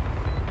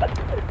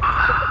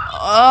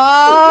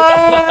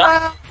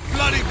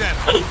 Flooding them.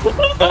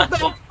 What the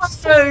fuck?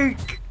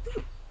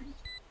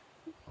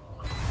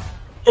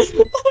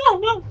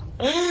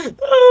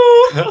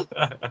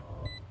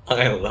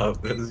 I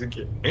love this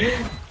game.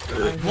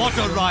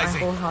 Water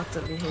rising. I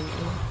wholeheartedly hate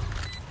you.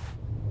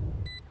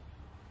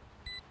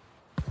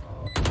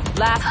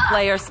 Last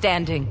player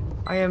standing.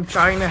 I am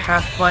trying to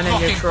have fun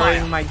and you're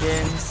throwing my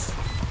games.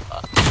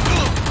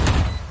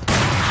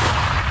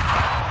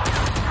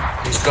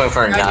 He's going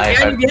for a knife.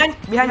 Behind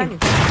you.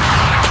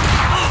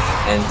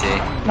 NT.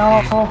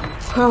 No.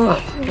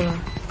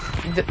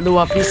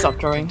 Lua, please stop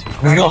throwing.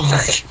 No.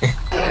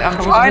 I'm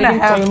trying to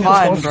have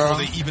fun, bro.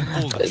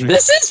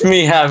 This is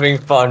me having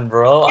fun,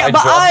 bro. Yeah,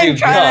 but I'm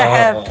trying to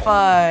have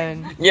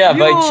fun. Yeah,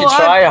 but you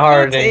try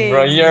harding, cheating.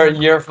 bro.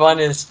 Your fun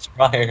is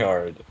try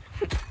hard.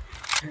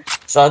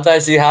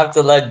 Sometimes you have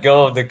to let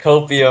go of the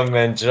copium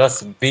and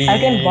just be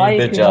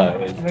the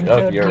judge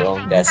of your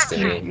own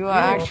destiny. You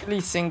are actually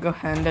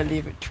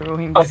single-handedly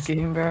throwing this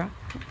game, bro.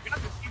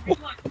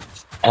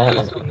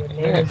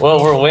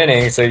 Well, we're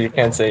winning, so you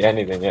can't say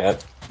anything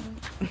yet.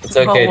 It's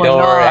okay, No, don't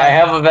we're worry. not. I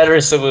have a better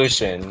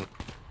solution.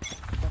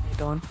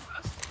 Don't.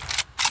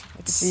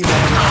 Let's see.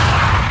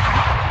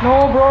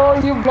 No, bro,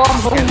 you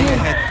blocked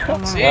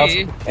both.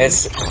 C.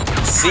 It's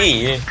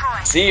C.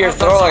 C, you're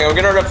throwing. I'm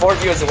gonna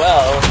report you as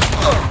well.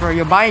 Bro,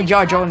 you're buying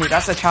George only.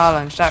 That's a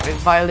challenge. That it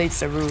violates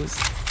the rules.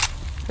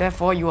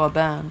 Therefore, you are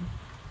banned.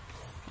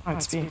 Oh,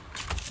 it's B.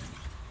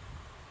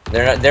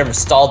 They're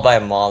stalled by a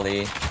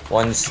molly.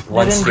 One's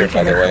here,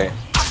 by the way.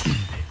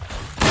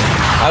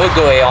 I would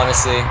go A,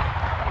 honestly.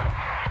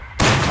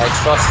 I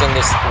trust in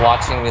this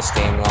watching this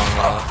game long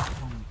enough.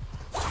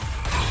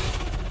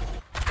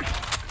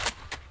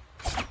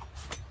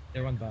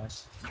 They're one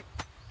boss.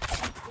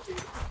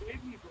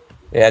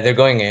 Yeah, they're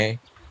going A.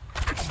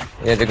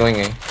 Yeah, they're going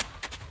A.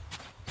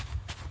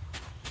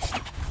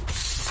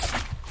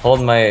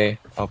 Hold my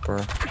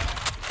upper.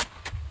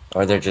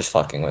 Or they're just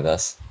fucking with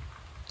us.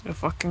 They're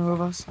fucking with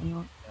us. I'm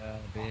not.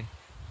 B.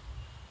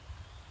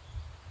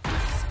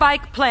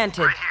 Spike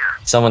planted.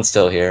 Someone's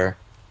still here.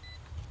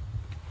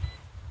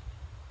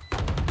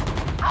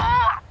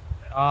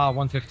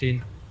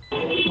 115.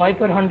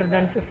 Viper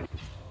 150.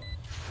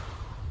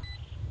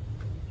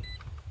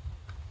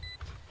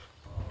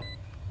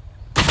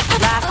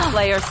 Last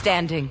player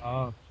standing.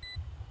 Oh.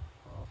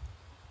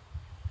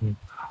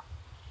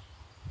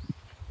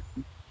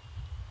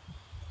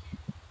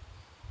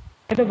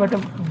 Get a better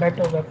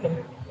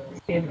weapon.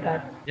 Save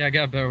that. Yeah,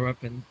 get a better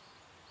weapon.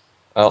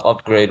 I'll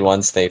upgrade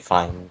once they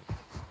find.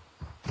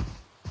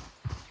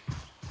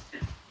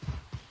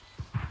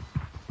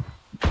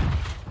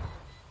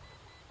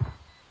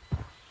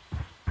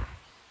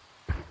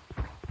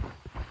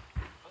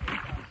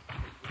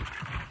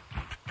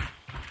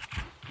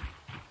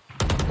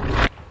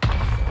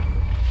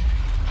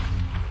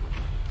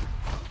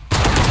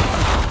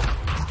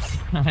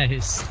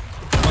 Nice.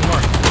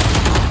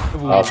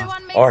 One more.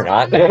 Or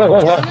not.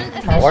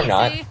 Or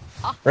not.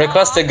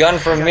 Request a gun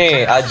from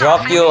me. I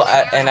drop you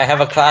and I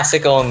have a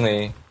classic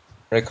only.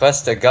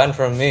 Request a gun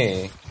from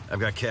me. I've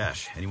got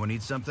cash. Anyone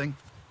need something?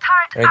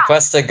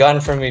 Request a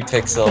gun from me,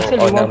 Pixel.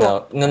 Oh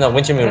no.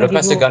 Wintermew,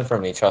 request a gun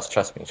from me. Trust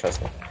me.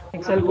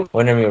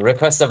 Wintermew,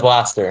 request a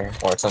blaster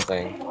or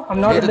something. I'm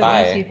not in the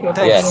Bye. PC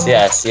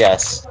if you're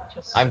Yes.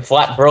 I'm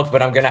flat broke,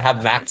 but I'm gonna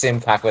have max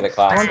impact with a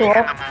I want classic. to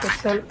walk.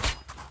 Pixel.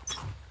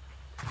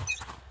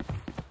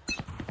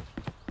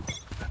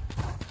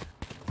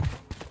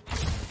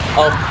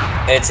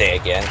 Oh, it's A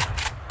again.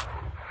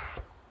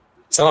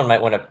 Someone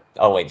might want to.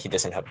 Oh wait, he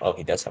doesn't have. Oh,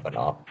 he does have a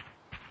knob.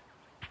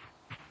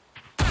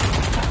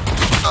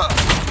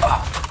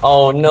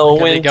 Oh no,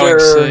 Okay, Winter! they're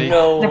going C.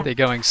 No. They're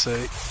going C.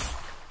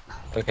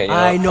 Okay, you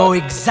I know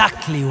what?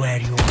 exactly where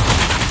you are.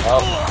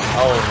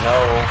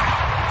 Oh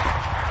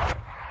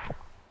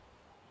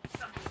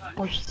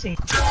Push C.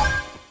 no.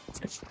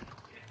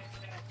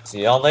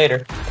 See y'all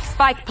later.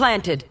 Spike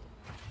planted.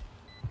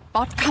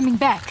 Bot coming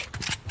back.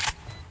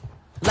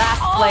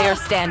 Last player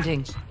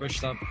standing.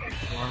 Pushed up.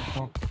 Alarm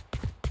clock.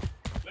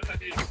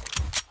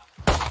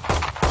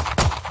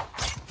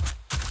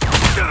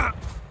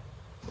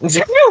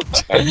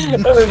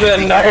 That was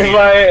a knife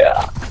fight.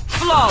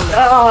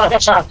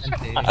 Flawless.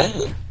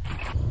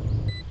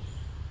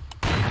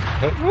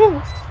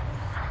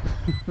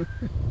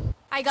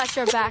 I got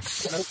your back.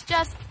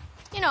 Just,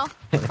 you know,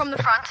 from the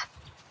front.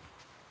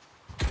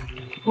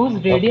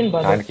 Who's Radiant,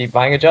 Time brother? to keep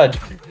buying a judge.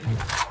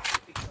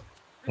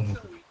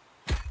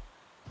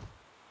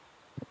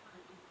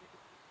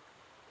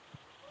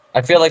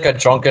 I feel like a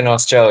drunken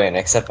Australian,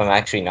 except I'm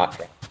actually not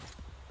drunk.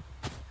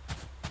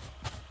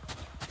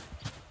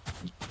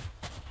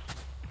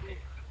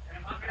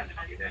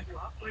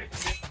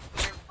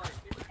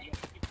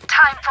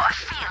 Time for a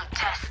field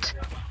test.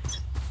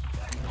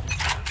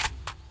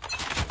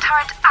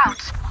 Turret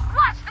out.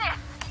 What's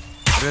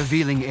this?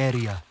 Revealing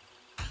area.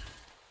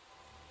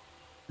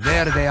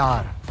 There they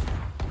are.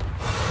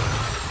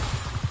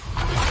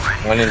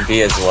 One in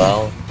B as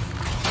well.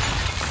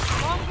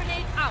 Bomb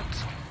grenade out.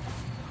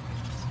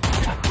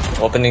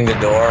 Opening the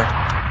door.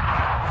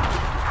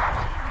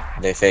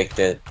 They faked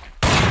it.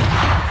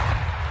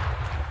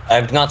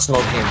 I'm not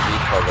smoking B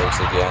colors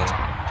again.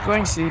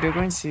 Going C, they're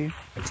going C.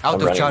 I'm Out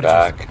of running charges.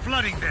 back.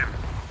 Flooding them.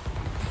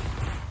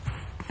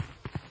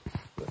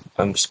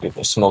 I'm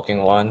smoking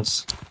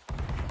once.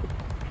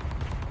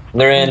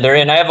 They're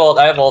in. I have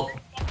ult.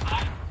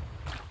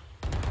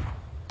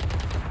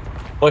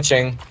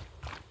 Pushing.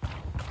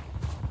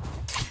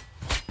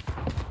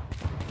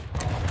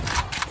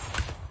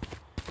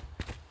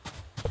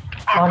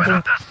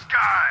 Mounting. The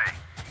sky.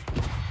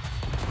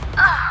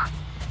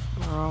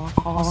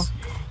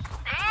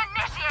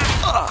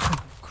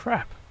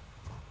 Crap.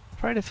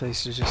 Predator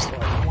Face is just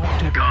like one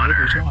tap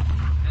every time.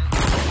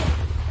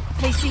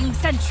 Placing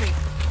sentry.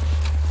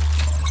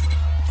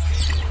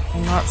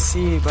 I'm not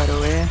C, by the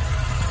way.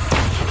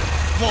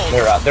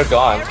 They're out. They're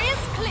gone. Area is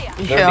clear.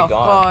 They're Yeah, of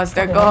gone. course,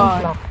 they're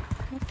gone.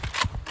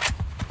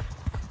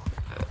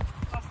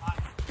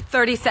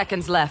 30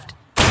 seconds left.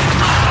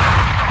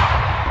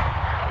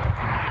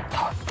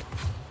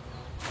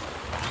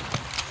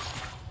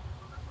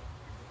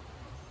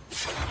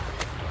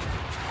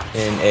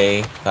 In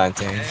A,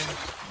 planting.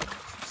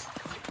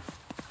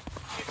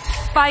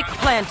 Spike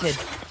planted.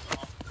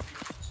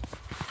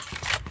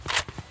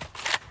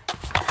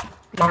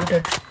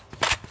 Mounted.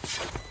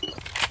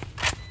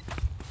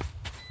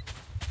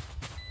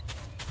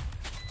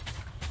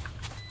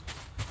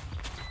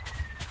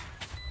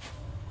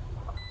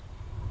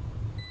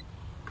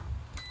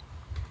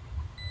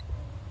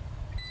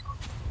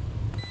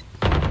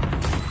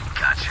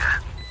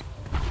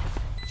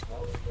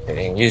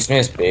 Kidding. Use me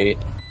as bait.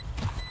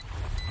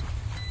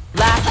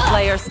 Last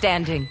player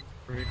standing.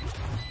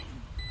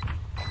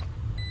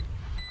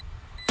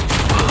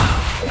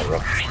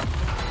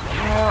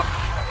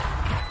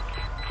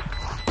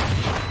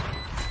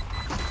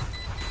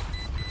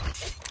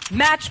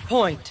 Match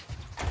point.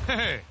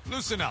 Hey,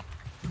 loosen up.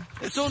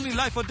 It's only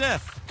life or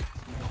death.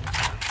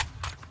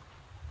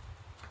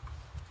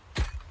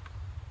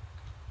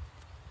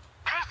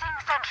 Placing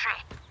sentry.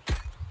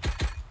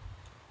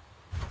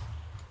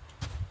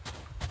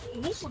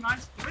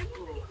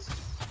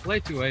 Play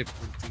 2A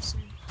too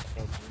soon.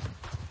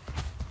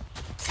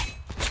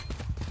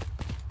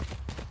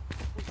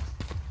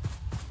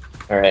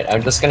 Alright,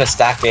 I'm just gonna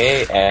stack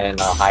A and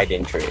hide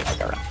in tree.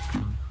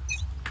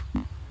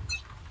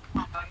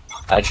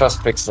 I trust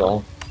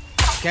Pixel.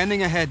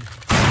 Scanning ahead.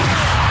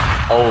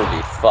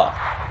 Holy fuck.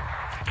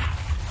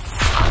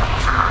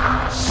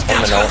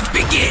 Hunt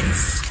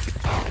begins.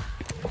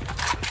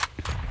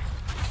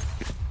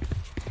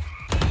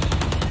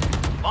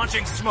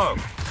 Launching smoke.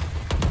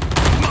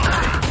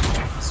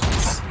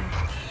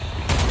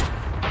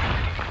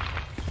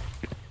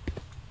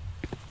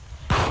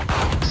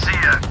 See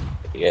ya.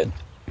 Good.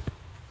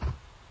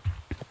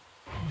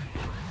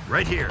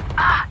 Right here.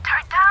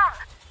 Turret down.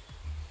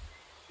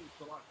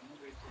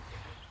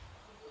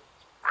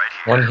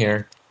 One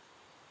here.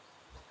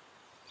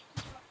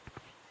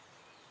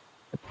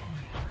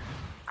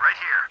 Right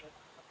here.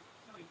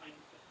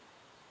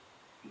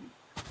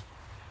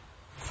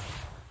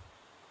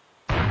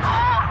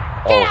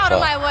 Oh, Out of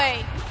fuck. my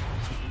way.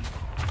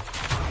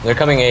 They're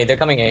coming A. They're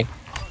coming A.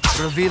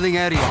 Revealing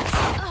area.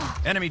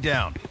 Enemy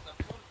down.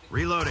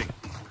 Reloading.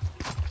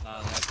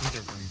 I think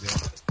they're going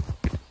good.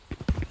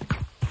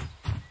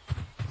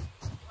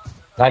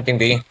 Planting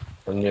B.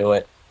 I knew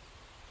it.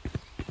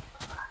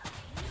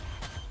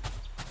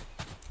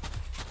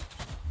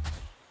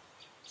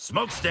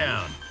 Smoke's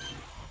down.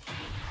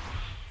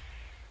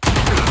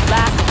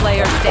 Last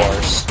player Of standing.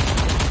 course.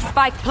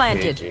 Spike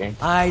planted. GG.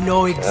 I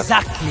know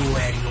exactly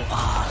where you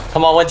are.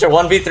 Come on, Winter.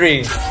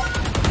 1v3.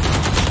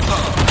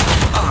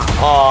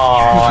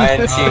 Oh,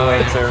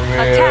 anti-winter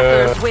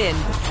Attackers move. win.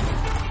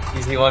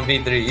 Easy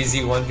 1v3,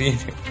 easy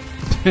 1v3.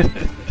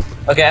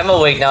 Okay, I'm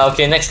awake now.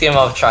 Okay, next game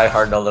I'll try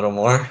hard a little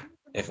more.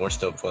 If we're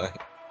still playing.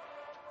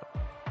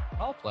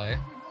 I'll play.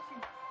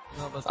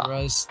 How about the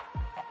rest?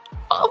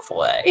 I'll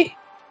play.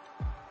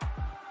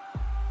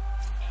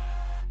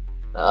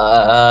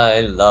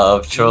 I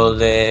love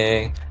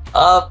trolling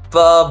up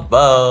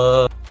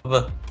above.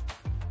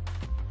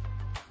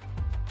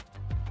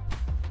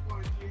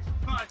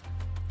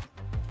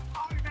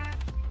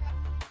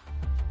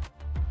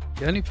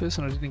 The only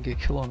person I didn't get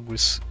kill on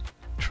was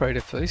Trader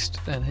Feast,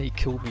 and he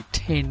killed me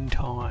 10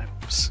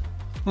 times.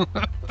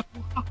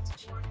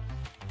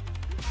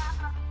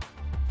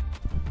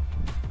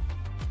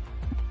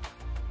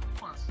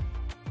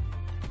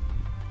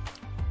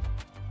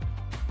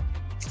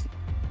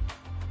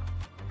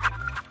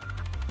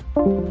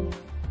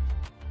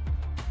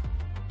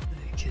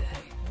 Okay,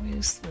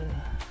 where's the...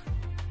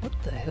 What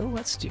the hell?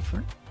 That's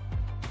different.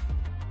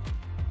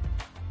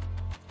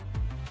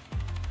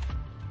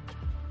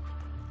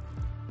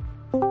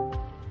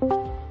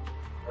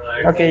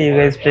 Okay, you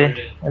guys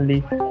play. I'll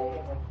leave.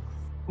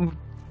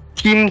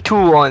 Team 2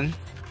 on.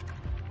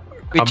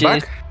 Which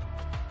is...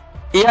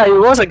 Yeah, it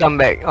was a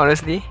comeback,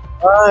 honestly.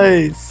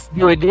 Nice!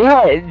 Dude, they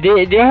had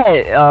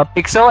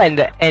Pixel and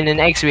an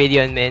X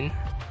Radiant, man.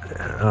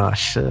 Oh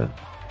shit.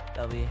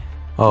 W.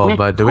 Oh,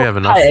 but do we have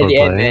enough for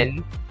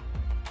playing?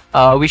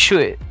 We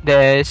should.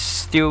 There's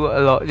still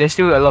a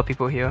lot of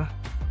people here.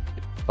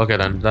 Okay,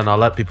 then I'll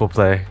let people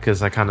play,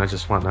 because I kinda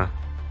just wanna...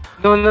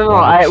 No,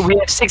 we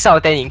have 6 out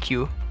of 10 in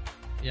queue.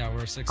 Yeah,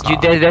 we're 6.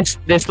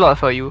 There's a lot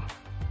for you.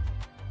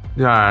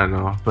 Yeah, I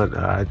know, but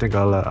I think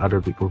I'll let other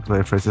people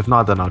play first. If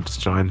not, then I'll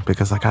just join,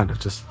 because I kinda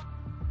just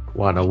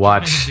wanna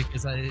watch.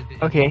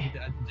 Okay.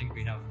 I don't think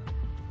we have enough.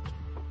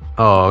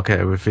 Oh, okay,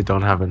 if we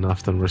don't have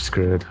enough, then we're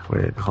screwed.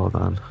 Wait, hold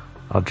on.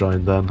 I'll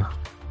join then.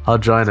 I'll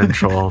join and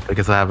troll,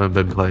 because I haven't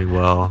been playing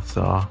well,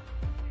 so...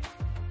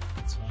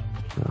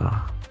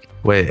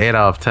 Wait, 8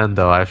 out of 10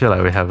 though, I feel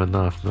like we have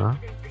enough, no?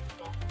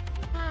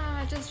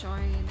 Just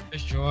join.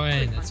 Just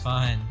join, it's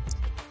fine.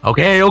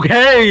 Okay! I'm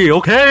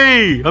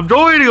joining! I'm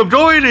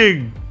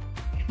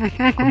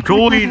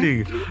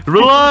joining!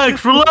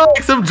 Relax!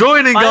 I'm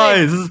joining,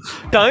 guys!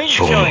 Don't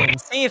join,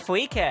 see if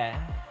we care.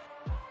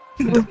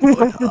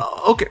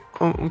 Okay,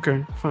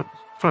 fine.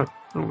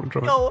 I won't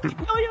join. No.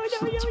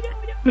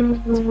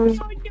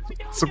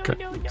 It's okay.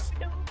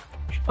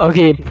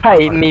 Okay,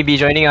 Pride may be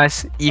joining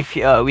us if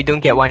we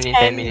don't get one in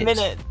 10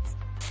 minutes.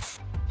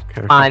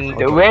 Okay, And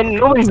when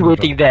nobody's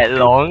waiting that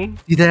long.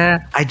 You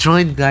there? I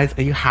joined, guys.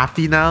 Are you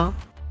happy now?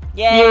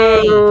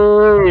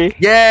 Yay!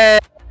 Yay!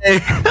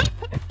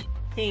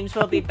 Teams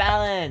will be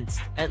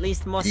balanced, at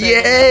least more so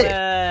Yay! than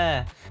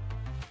ever.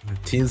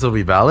 Teams will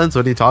be balanced?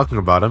 What are you talking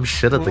about? I'm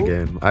shit at the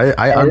game.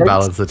 I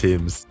unbalance the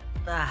teams.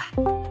 Ah.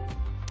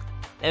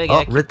 There we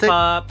go. Ritik?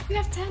 Pop. We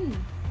have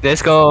 10.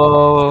 Let's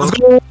go! Let's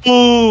go!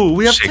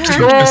 We have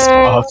 10!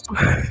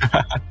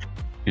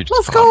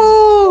 Let's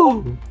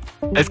go!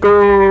 Let's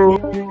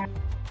go!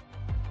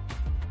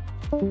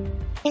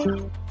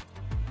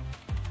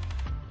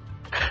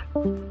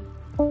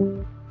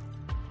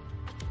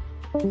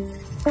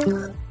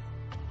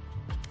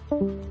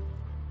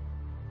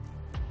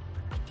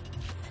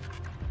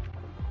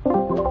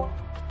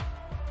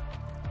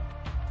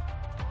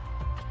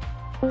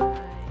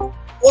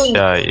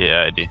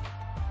 Yeah, I do.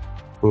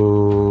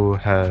 Who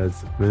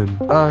has been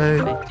by?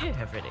 I do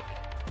have Riddick.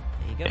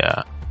 There you go.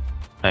 Yeah.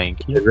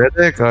 Thank you.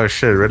 Riddick? Oh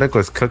shit, Riddick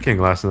was cooking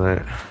last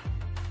night.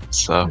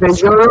 So. The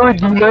Euro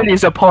demon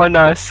is upon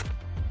us.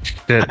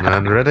 Shit,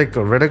 man.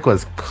 Riddick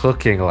was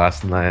cooking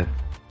last night.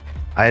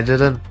 I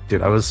didn't.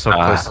 Dude, I was so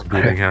close to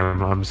beating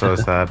him. I'm so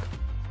sad.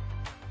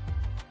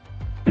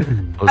 I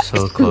was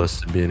so close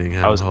to beating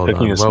him. I was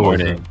cooking this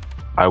morning.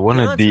 I won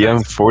a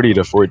DM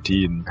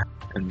 40-14.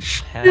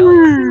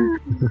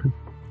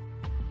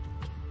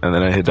 And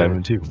then I hit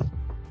Diamond 2.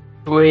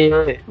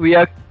 Wait, we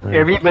are.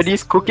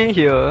 Everybody's cooking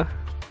here.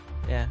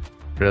 Yeah.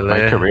 Really?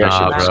 My career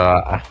Nah,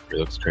 bro. It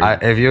looks crazy.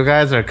 If you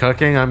guys are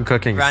cooking, I'm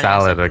cooking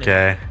salad,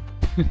 okay?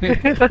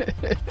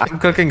 I'm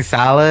cooking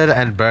salad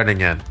and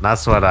burning it.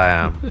 That's what I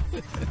am.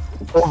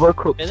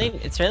 Overcooked.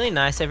 It's really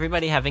nice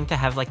everybody having to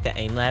have like the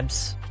AIM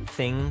Labs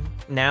thing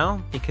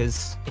now,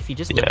 because if you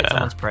just look at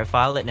someone's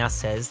profile, it now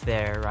says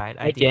their right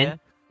idea.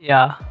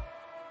 Yeah.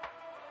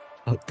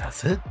 Oh,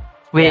 does it?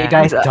 Wait,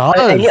 guys,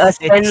 any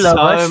Ascend it's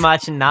lovers? so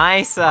much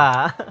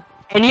nicer.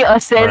 Any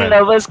Ascend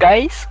lovers,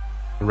 guys?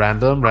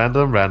 Random.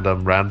 Random.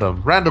 Random,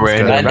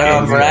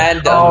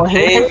 Oh,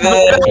 David!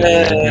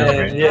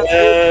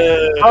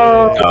 Yeah!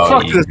 Oh,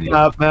 fuck this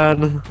map,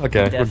 man.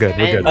 Okay, we're good.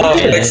 Oh,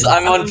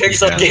 I'm on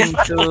Pixel game.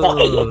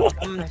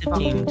 Come to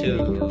Team 2.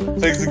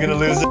 Pixel's gonna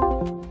lose it.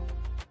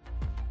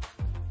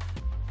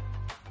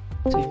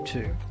 Team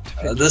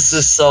 2. This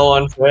is so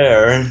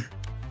unfair.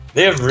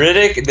 They have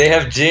Riddick, they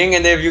have Jing,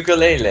 and they have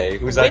Ukulele.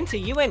 Who's like... Winter,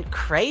 you went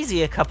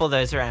crazy a couple of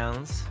those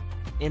rounds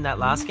in that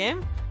last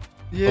game.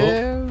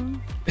 Yeah.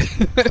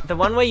 The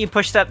one where you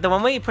pushed up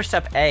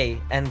A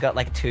and got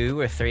like 2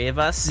 or 3 of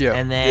us,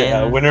 and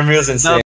then Winter Meal's insane.